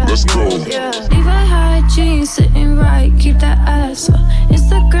 Let's go. Levi high jeans sitting right, keep that ass up.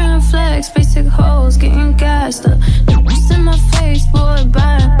 Instagram flex, basic hoes getting gassed up. Just in my face, boy,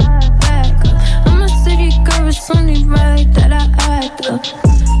 back up. I'm a city girl, it's only right that I act up.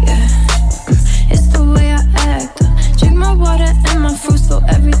 Yeah.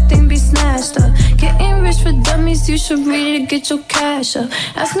 homies, you should read it, get your cash up.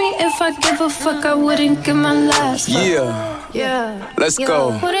 Ask me if I give a fuck, I wouldn't give my last fuck. Yeah, let's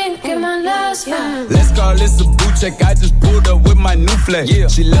go. Wouldn't give my last fuck. Let's call this a boot check. I just pulled up with my new flex. Yeah,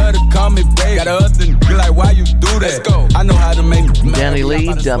 she love to call me babe. Got her husband be like, why you do that? Let's go. I know how to make Danny Lee,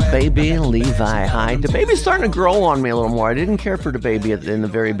 DaBaby, Levi High. DaBaby's starting to grow on me a little more. I didn't care for DaBaby in the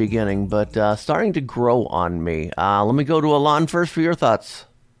very beginning, but starting to grow on me. Let me go to Alon first for your thoughts.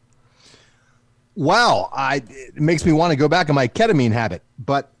 Wow, it makes me want to go back on my ketamine habit,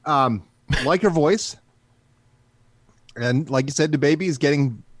 but like her voice, and like you said, DaBaby is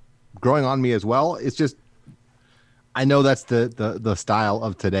growing on me as well. It's just, I know that's the style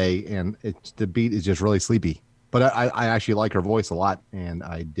of today, and the beat is just really sleepy. But I actually like her voice a lot, and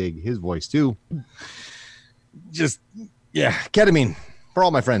I dig his voice too. Just, yeah, ketamine for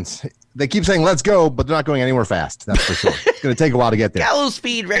all my friends. They keep saying let's go, but they're not going anywhere fast. That's for sure. It's going to take a while to get there. Gallow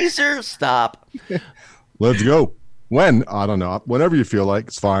speed racer, stop. Let's go. When? I don't know. Whenever you feel like,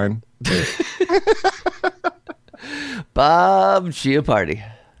 it's fine. Bob Chiappardi.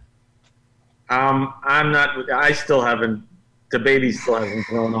 I'm not. I still haven't. DaBaby still hasn't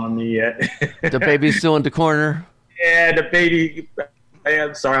grown on me yet. DaBaby's still in the corner. Yeah, DaBaby.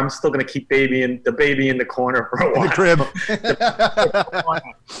 I'm sorry. I'm still gonna keep DaBaby in the corner for a while. In the crib.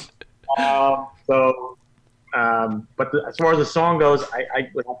 But as far as the song goes, I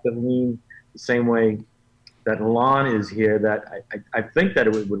would have to lean the same way that Alon is here. That I think that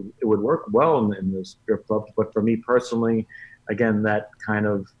it would work well in the strip clubs. But for me personally, again, that kind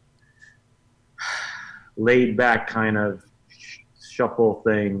of laid back kind of shuffle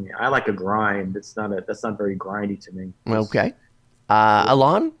thing. I like a grind. That's not very grindy to me. Okay.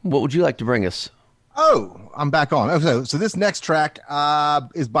 Alon, what would you like to bring us? Oh, I'm back on. So this next track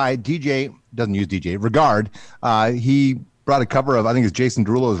is by DJ, doesn't use DJ, Regard. He brought a cover of, I think it's Jason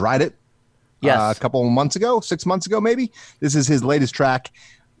Derulo's Ride It. Yes. A couple months ago, 6 months ago maybe. This is his latest track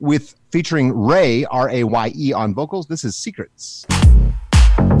featuring Ray, R-A-Y-E on vocals. This is Secrets.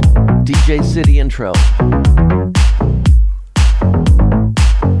 DJ City intro.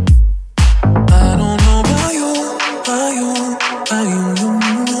 I don't know about you.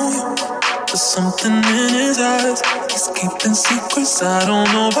 There's something in his eyes. He's keeping secrets. I don't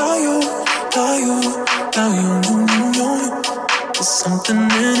know about you. There's something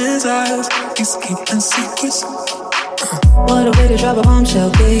in his eyes. He's keeping secrets. What a way to drop a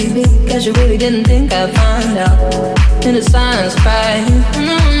bombshell, baby. Guess you really didn't think I'd find out. In the silence, cry.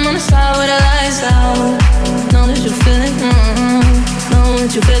 I'm on the side with the lights out. Know that you feel it, know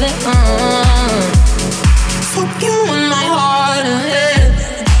that you feel it, Fuck you in my heart and head.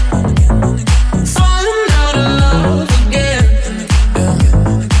 Falling out of love again.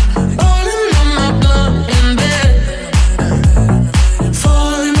 Rolling on my blood in bed.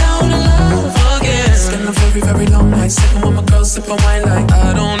 Falling out of love again. Spend a very, very long night sitting with my girl, sipping wine like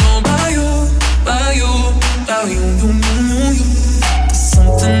I don't know about you. There's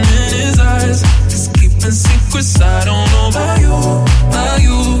something in his eyes. He's keeping secrets. I don't know about you.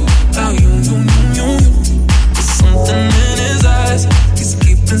 There's something in his eyes. He's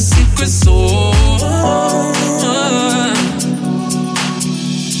keeping secrets.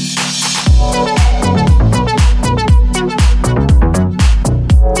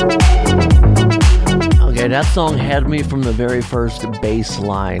 Okay, that song had me from the very first bass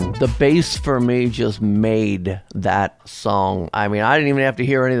line. The bass for me just made that song. I mean, I didn't even have to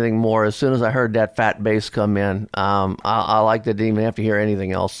hear anything more. As soon as I heard that fat bass come in, I liked it. Didn't even have to hear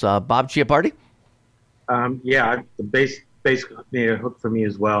anything else. Bob Chiappardi? Yeah, the bass made a hook for me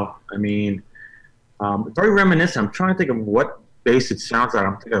as well. I mean, very reminiscent. I'm trying to think of what bass it sounds like.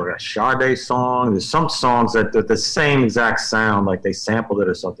 I'm thinking of a Sade song. There's some songs that they're the same exact sound, like they sampled it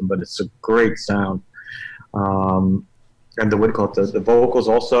or something, but it's a great sound. And the vocals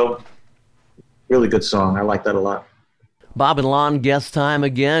also, really good song. I like that a lot. Bob and Lon, guest time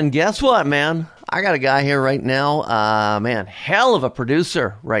again. Guess what, man? I got a guy here right now. Man, hell of a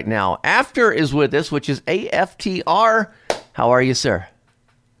producer right now. AFTR is with us, which is AFTR. How are you, sir?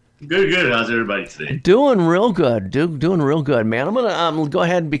 Good. How's everybody today? Doing real good. Doing real good, man. I'm going to go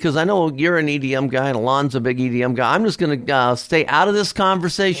ahead because I know you're an EDM guy and Alon's a big EDM guy. I'm just going to stay out of this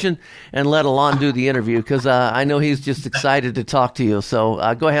conversation and let Alon do the interview because I know he's just excited to talk to you. So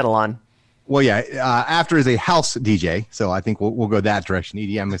go ahead, Alon. Well, yeah, AFTR is a house DJ, so I think we'll go that direction.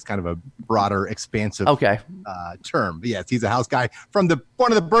 EDM is kind of a broader, expansive term. But yes, he's a house guy from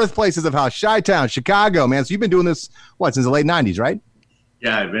one of the birthplaces of house, Chi-Town, Chicago, man. So you've been doing this, since the late 90s, right?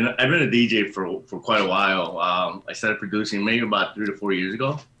 Yeah, I've been a DJ for quite a while. I started producing maybe about 3 to 4 years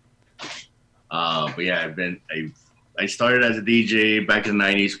ago. But yeah, I started as a DJ back in the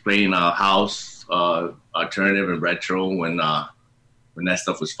 90s playing house, alternative and retro when that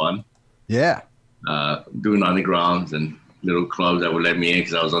stuff was fun. Yeah. Doing undergrounds and little clubs that would let me in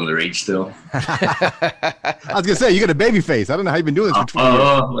because I was underage still. I was gonna say, you got a baby face. I don't know how you've been doing this for 20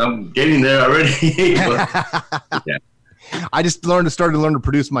 years. I'm getting there already. But, yeah. I just started to learn to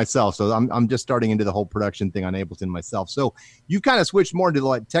produce myself, so I'm just starting into the whole production thing on Ableton myself. So you kind of switched more into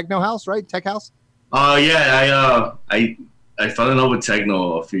like techno house, right? Tech house. Yeah. I fell in love with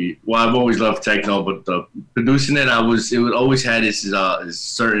techno. I've always loved techno, but producing it, it would always had this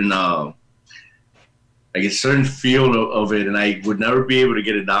certain certain feel of it, and I would never be able to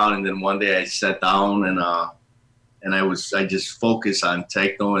get it down. And then one day I sat down and I just focused on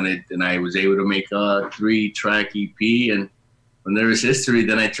techno, and I was able to make a 3-track EP. And when there was history,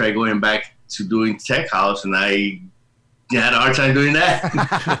 then I tried going back to doing tech house, and I had a hard time doing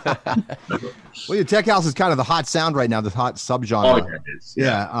that. Well, your tech house is kind of the hot sound right now, the hot subgenre. Oh, yeah, it is.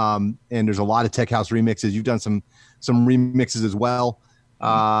 Yeah. And there's a lot of tech house remixes. You've done some remixes as well.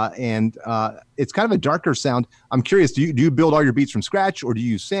 And it's kind of a darker sound. I'm curious, do you build all your beats from scratch, or do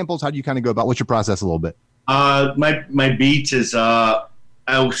you use samples? How do you kind of go about, what's your process a little bit? My beats is, I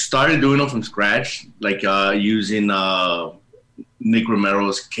started doing them from scratch, like using Nick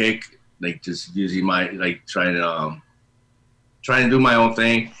Romero's kick, like just using trying to do my own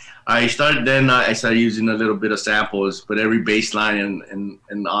thing. I started using a little bit of samples, but every bass line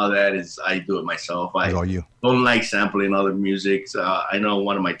and all that I do it myself. I don't like sampling other music. I know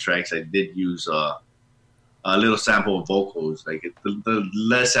one of my tracks I did use a little sample of vocals. Like the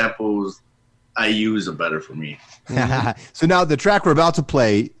less samples I use, the better for me. So now the track we're about to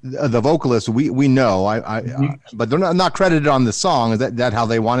play, the vocalist we know, but they're not credited on the song. Is that how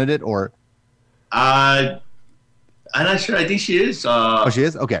they wanted it, or? I'm not sure. I think she is. She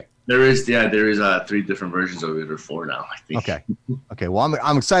is? Okay. There is 3 different versions of it, or 4 now, I think. Okay. Well,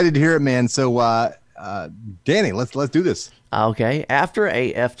 I'm excited to hear it, man. So, Danny, let's do this. Okay. After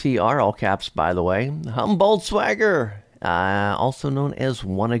AFTR, all caps, by the way, Humboldt Swagger, also known as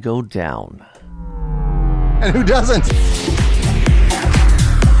Wanna Go Down. And who doesn't?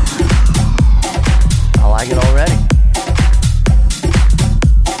 I like it already.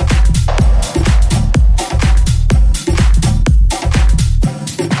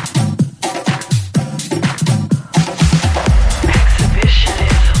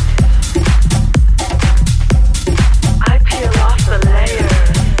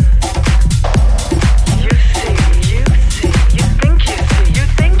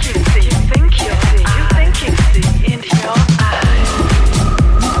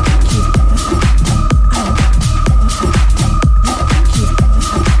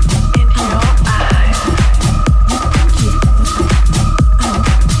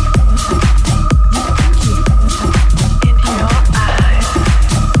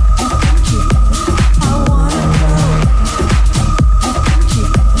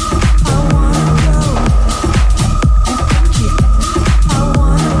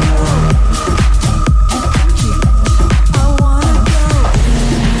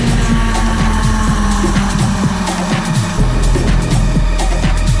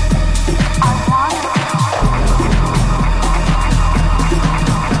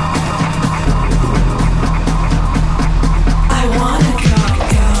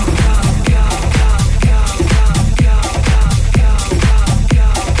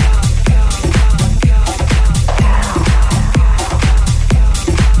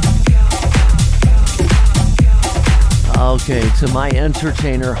 Okay, to my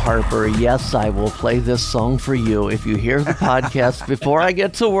entertainer Harper, yes, I will play this song for you. If you hear the podcast before I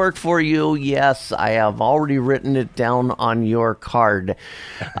get to work for you, yes, I have already written it down on your card.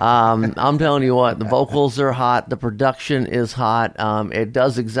 I'm telling you what, the vocals are hot, the production is hot. It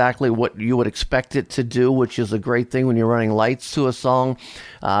does exactly what you would expect it to do, which is a great thing when you're running lights to a song.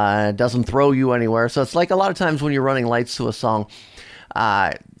 It doesn't throw you anywhere. So it's like a lot of times when you're running lights to a song,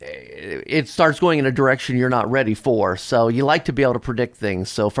 it starts going in a direction you're not ready for. So you like to be able to predict things.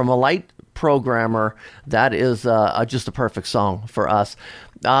 So from a light programmer, that is just a perfect song for us.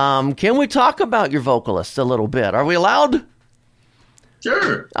 Can we talk about your vocalist a little bit? Are we allowed?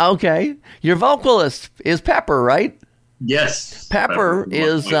 Sure. Okay. Your vocalist is Pepper, right? Yes. Pepper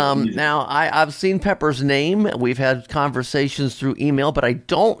is, now I've seen Pepper's name. We've had conversations through email, but I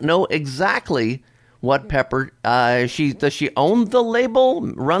don't know exactly what Pepper, does she own the label,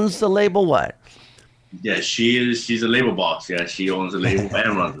 runs the label, what? Yeah, she's a label boss. Yeah, she owns the label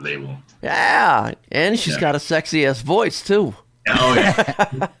and runs the label. Yeah, and she's got a sexy-ass voice, too. Oh,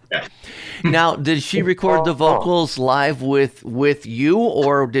 yeah. Yeah. Now, did she record the vocals live with you,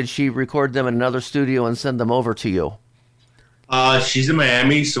 or did she record them in another studio and send them over to you? She's in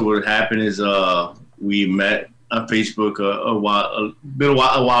Miami. So what happened is we met on Facebook a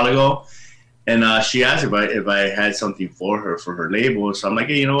while ago, and she asked if I had something for her label. So I'm like,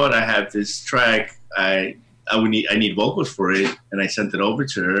 hey, you know what? I have this track. I need vocals for it, and I sent it over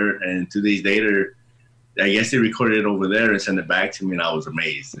to her. And 2 days later, I guess they recorded it over there and sent it back to me, and I was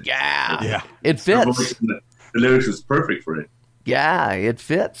amazed. Yeah. It fits. The lyrics was perfect for it. Yeah, it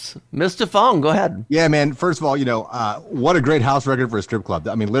fits. Mr. Fong, go ahead. Yeah, man. First of all, what a great house record for a strip club.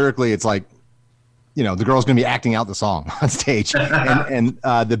 I mean, lyrically, it's like, the girl's going to be acting out the song on stage. and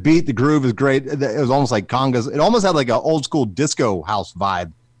the beat, the groove is great. It was almost like congas. It almost had like an old school disco house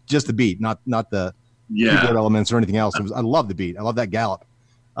vibe, just the beat, not the keyboard elements or anything else. I love the beat. I love that gallop.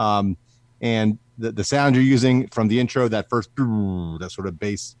 And the sound you're using from the intro, that first, that sort of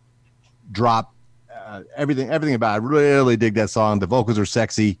bass drop, everything about it. I really dig that song. The vocals are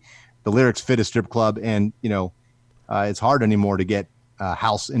sexy. The lyrics fit a strip club. And, it's hard anymore to get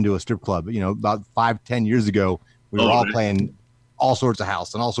house into a strip club. About 5-10 years ago, we were all playing all sorts of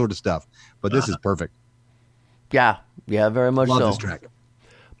house and all sorts of stuff. But this is perfect. Yeah, very much love so. This track.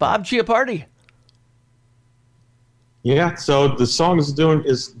 Bob Chiappardi. Yeah, so the song is doing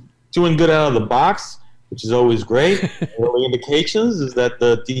good out of the box, which is always great. Early indications is that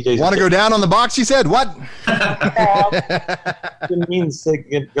the DJs want to go down on the box. She said, "What?" Didn't mean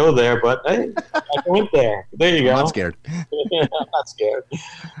to go there, but I went there. There you go. I'm not scared. I'm not scared.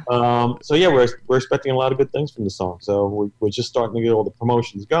 So yeah, we're expecting a lot of good things from the song. So we're just starting to get all the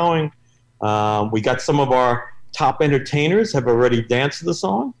promotions going. We got some of our top entertainers have already danced to the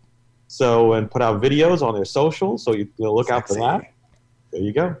song, and put out videos on their socials. So you look out for that. There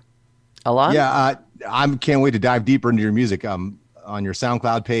you go. Alon? Yeah, I can't wait to dive deeper into your music on your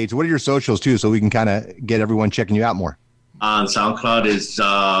SoundCloud page. What are your socials too, so we can kind of get everyone checking you out more? On SoundCloud is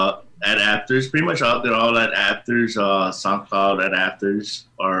at Afters, pretty much out there, all at Afters. SoundCloud at Afters,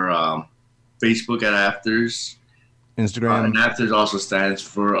 or Facebook at Afters. Instagram. And Afters also stands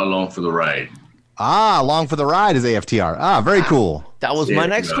for Along for the Ride. Along for the Ride is AFTR. Very cool. That was my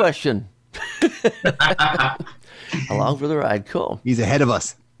next question. Along for the Ride, cool. He's ahead of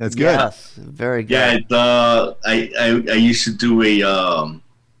us. That's good. Yes, very good. Yeah, I used to do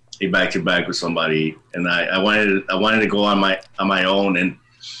a back-to-back with somebody, and I wanted to go on my own and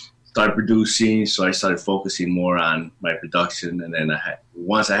start producing. So I started focusing more on my production, and then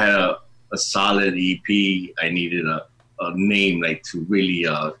once I had a solid EP, I needed a name like to really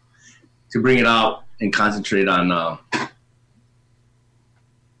to bring it out and concentrate on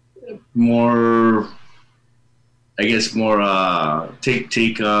more. I guess more take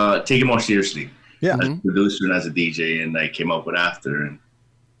it more seriously. Yeah, as a producer and as a DJ, and I came up with After. And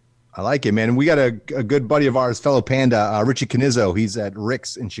I like it, man. And we got a good buddy of ours, fellow Panda, Richie Canizzo. He's at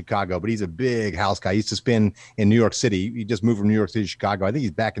Rick's in Chicago, but he's a big house guy. He used to spin in New York City. He just moved from New York City to Chicago. I think he's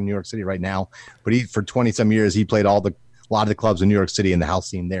back in New York City right now. But for 20-some years, he played a lot of the clubs in New York City and the house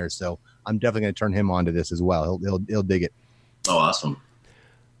scene there. So I'm definitely going to turn him on to this as well. He'll dig it. Oh, awesome.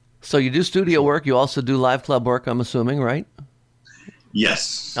 So you do studio work. You also do live club work, I'm assuming, right?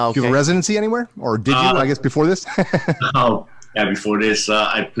 Yes. Okay. Do you have a residency anywhere? Or did you, I guess, before this? Oh, yeah, before this,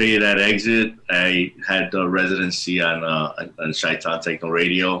 I played at Exit. I had a residency on Chi-Town Techno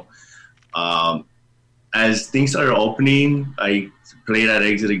Radio. As things started opening, I played at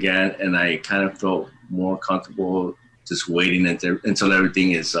Exit again, and I kind of felt more comfortable just waiting until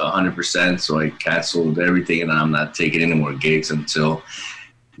everything is 100%. So I canceled everything, and I'm not taking any more gigs until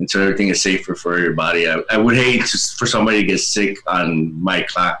everything is safer for everybody. I would hate for somebody to get sick on my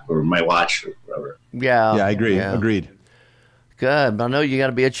clock or my watch or whatever. Yeah, I agree. Yeah. Agreed. Good. But I know you got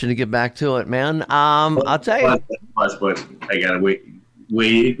to be itching to get back to it, man. I'll tell you. But I got to wait.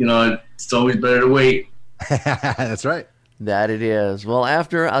 It's always better to wait. That's right. That it is. Well,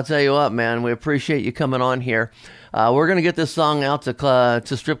 I'll tell you what, man, we appreciate you coming on here. We're going to get this song out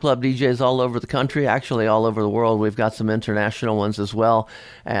to strip club DJs all over the country, actually all over the world. We've got some international ones as well.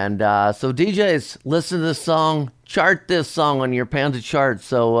 And so DJs, listen to this song, chart this song on your Panda chart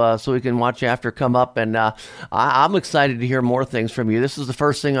so we can watch After come up. And I'm excited to hear more things from you. This is the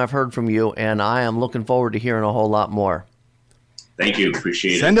first thing I've heard from you, and I am looking forward to hearing a whole lot more. Thank you.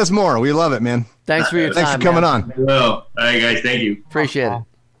 Appreciate it. Send us more. We love it, man. Thanks for your time. Thanks for coming on. Well, all right, guys. Thank you. Appreciate it.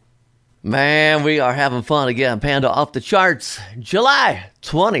 Man, we are having fun again. Panda off the charts. July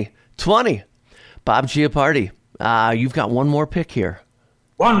 2020. Bob Chiappardi, you've got one more pick here.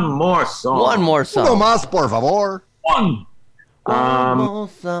 One more song. Uno más, por favor. One more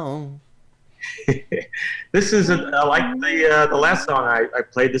song. This is like the last song I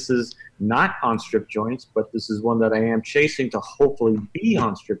played. This is not on strip joints, but this is one that I am chasing to hopefully be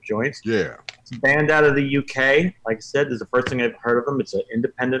on strip joints. Yeah. It's a band out of the UK. Like I said, this is the first thing I've heard of them. It's an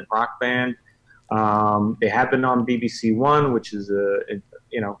independent rock band. They have been on BBC One, which is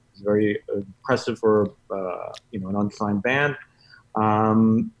very impressive for an unsigned band.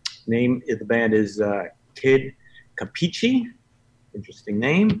 Name of the band is Kid Capici. Interesting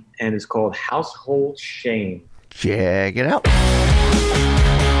name, and it's called Household Shame. Check it out.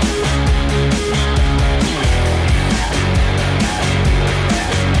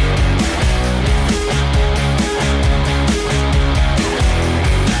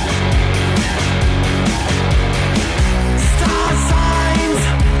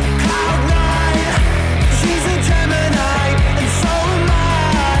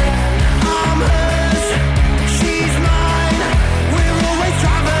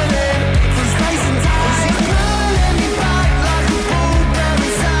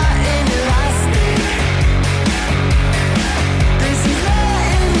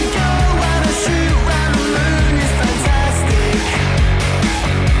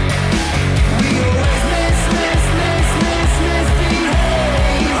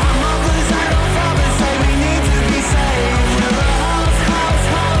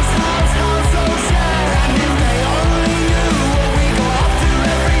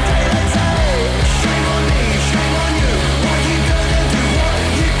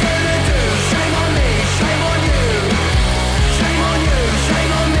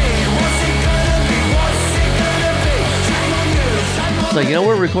 So,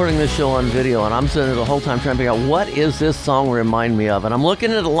 we're recording this show on video, and I'm sitting there the whole time trying to figure out what is this song remind me of? And I'm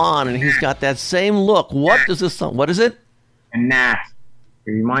looking at Alon, and he's got that same look. What does this song, what is it? A gnat.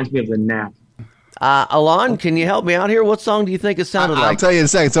 It reminds me of the gnat. Alon, can you help me out here? What song do you think it sounded like? I'll tell you in a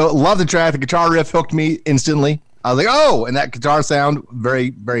second. So, love the track. The guitar riff hooked me instantly. I was like, oh, and that guitar sound,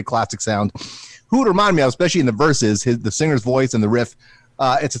 very, very classic sound. Who would remind me of, especially in the verses, the singer's voice and the riff.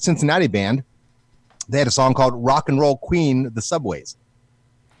 It's a Cincinnati band. They had a song called Rock and Roll Queen, The Subways.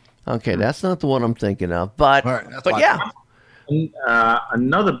 Okay, that's not the one I'm thinking of, but yeah.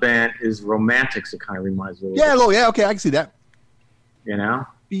 Another band is Romantics. It kind of reminds me. Okay, I can see that.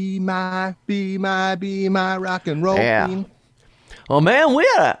 Be my rock and roll queen. Well, man, we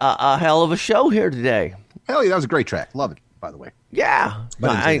had a hell of a show here today. Hell yeah, that was a great track. Love it, by the way. Yeah,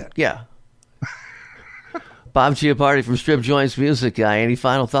 yeah. Bob Chiappardi from Strip Joints Music. Any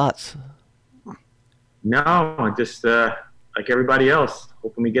final thoughts? No, just like everybody else,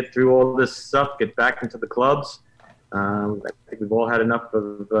 hoping we get through all this stuff, get back into the clubs. I think we've all had enough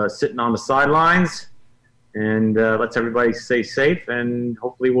of sitting on the sidelines, and let's everybody stay safe, and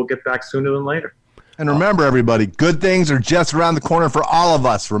hopefully we'll get back sooner than later. And remember, everybody, good things are just around the corner for all of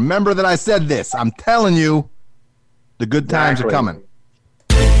us. Remember that I said this. I'm telling you, the good times are coming.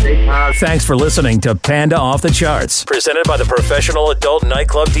 Thanks for listening to Panda Off the Charts, presented by the Professional Adult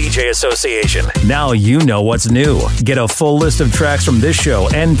Nightclub DJ Association. Now you know what's new. Get a full list of tracks from this show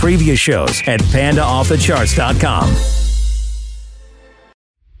and previous shows at pandaoffthecharts.com.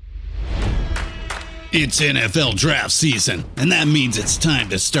 It's NFL draft season, and that means it's time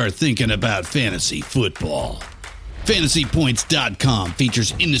to start thinking about fantasy football. FantasyPoints.com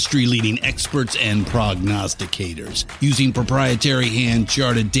features industry-leading experts and prognosticators using proprietary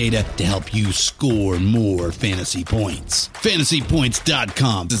hand-charted data to help you score more fantasy points.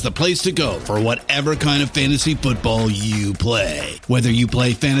 FantasyPoints.com is the place to go for whatever kind of fantasy football you play. Whether you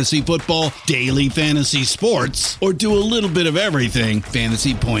play fantasy football, daily fantasy sports, or do a little bit of everything,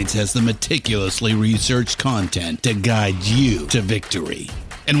 Fantasy Points has the meticulously researched content to guide you to victory.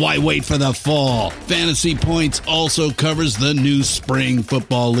 And why wait for the fall? Fantasy Points also covers the new spring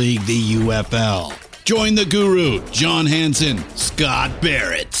football league, the UFL. Join the guru, John Hansen, Scott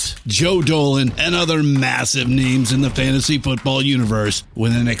Barrett, Joe Dolan, and other massive names in the fantasy football universe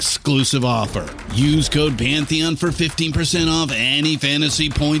with an exclusive offer. Use code Pantheon for 15% off any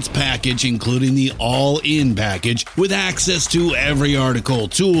Fantasy Points package, including the all-in package, with access to every article,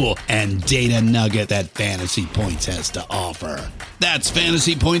 tool, and data nugget that Fantasy Points has to offer. That's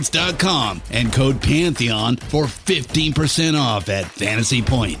FantasyPoints.com and code Pantheon for 15% off at Fantasy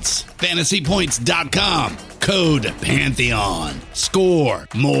Points. FantasyPoints.com, code Pantheon. Score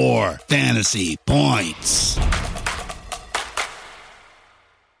more fantasy points.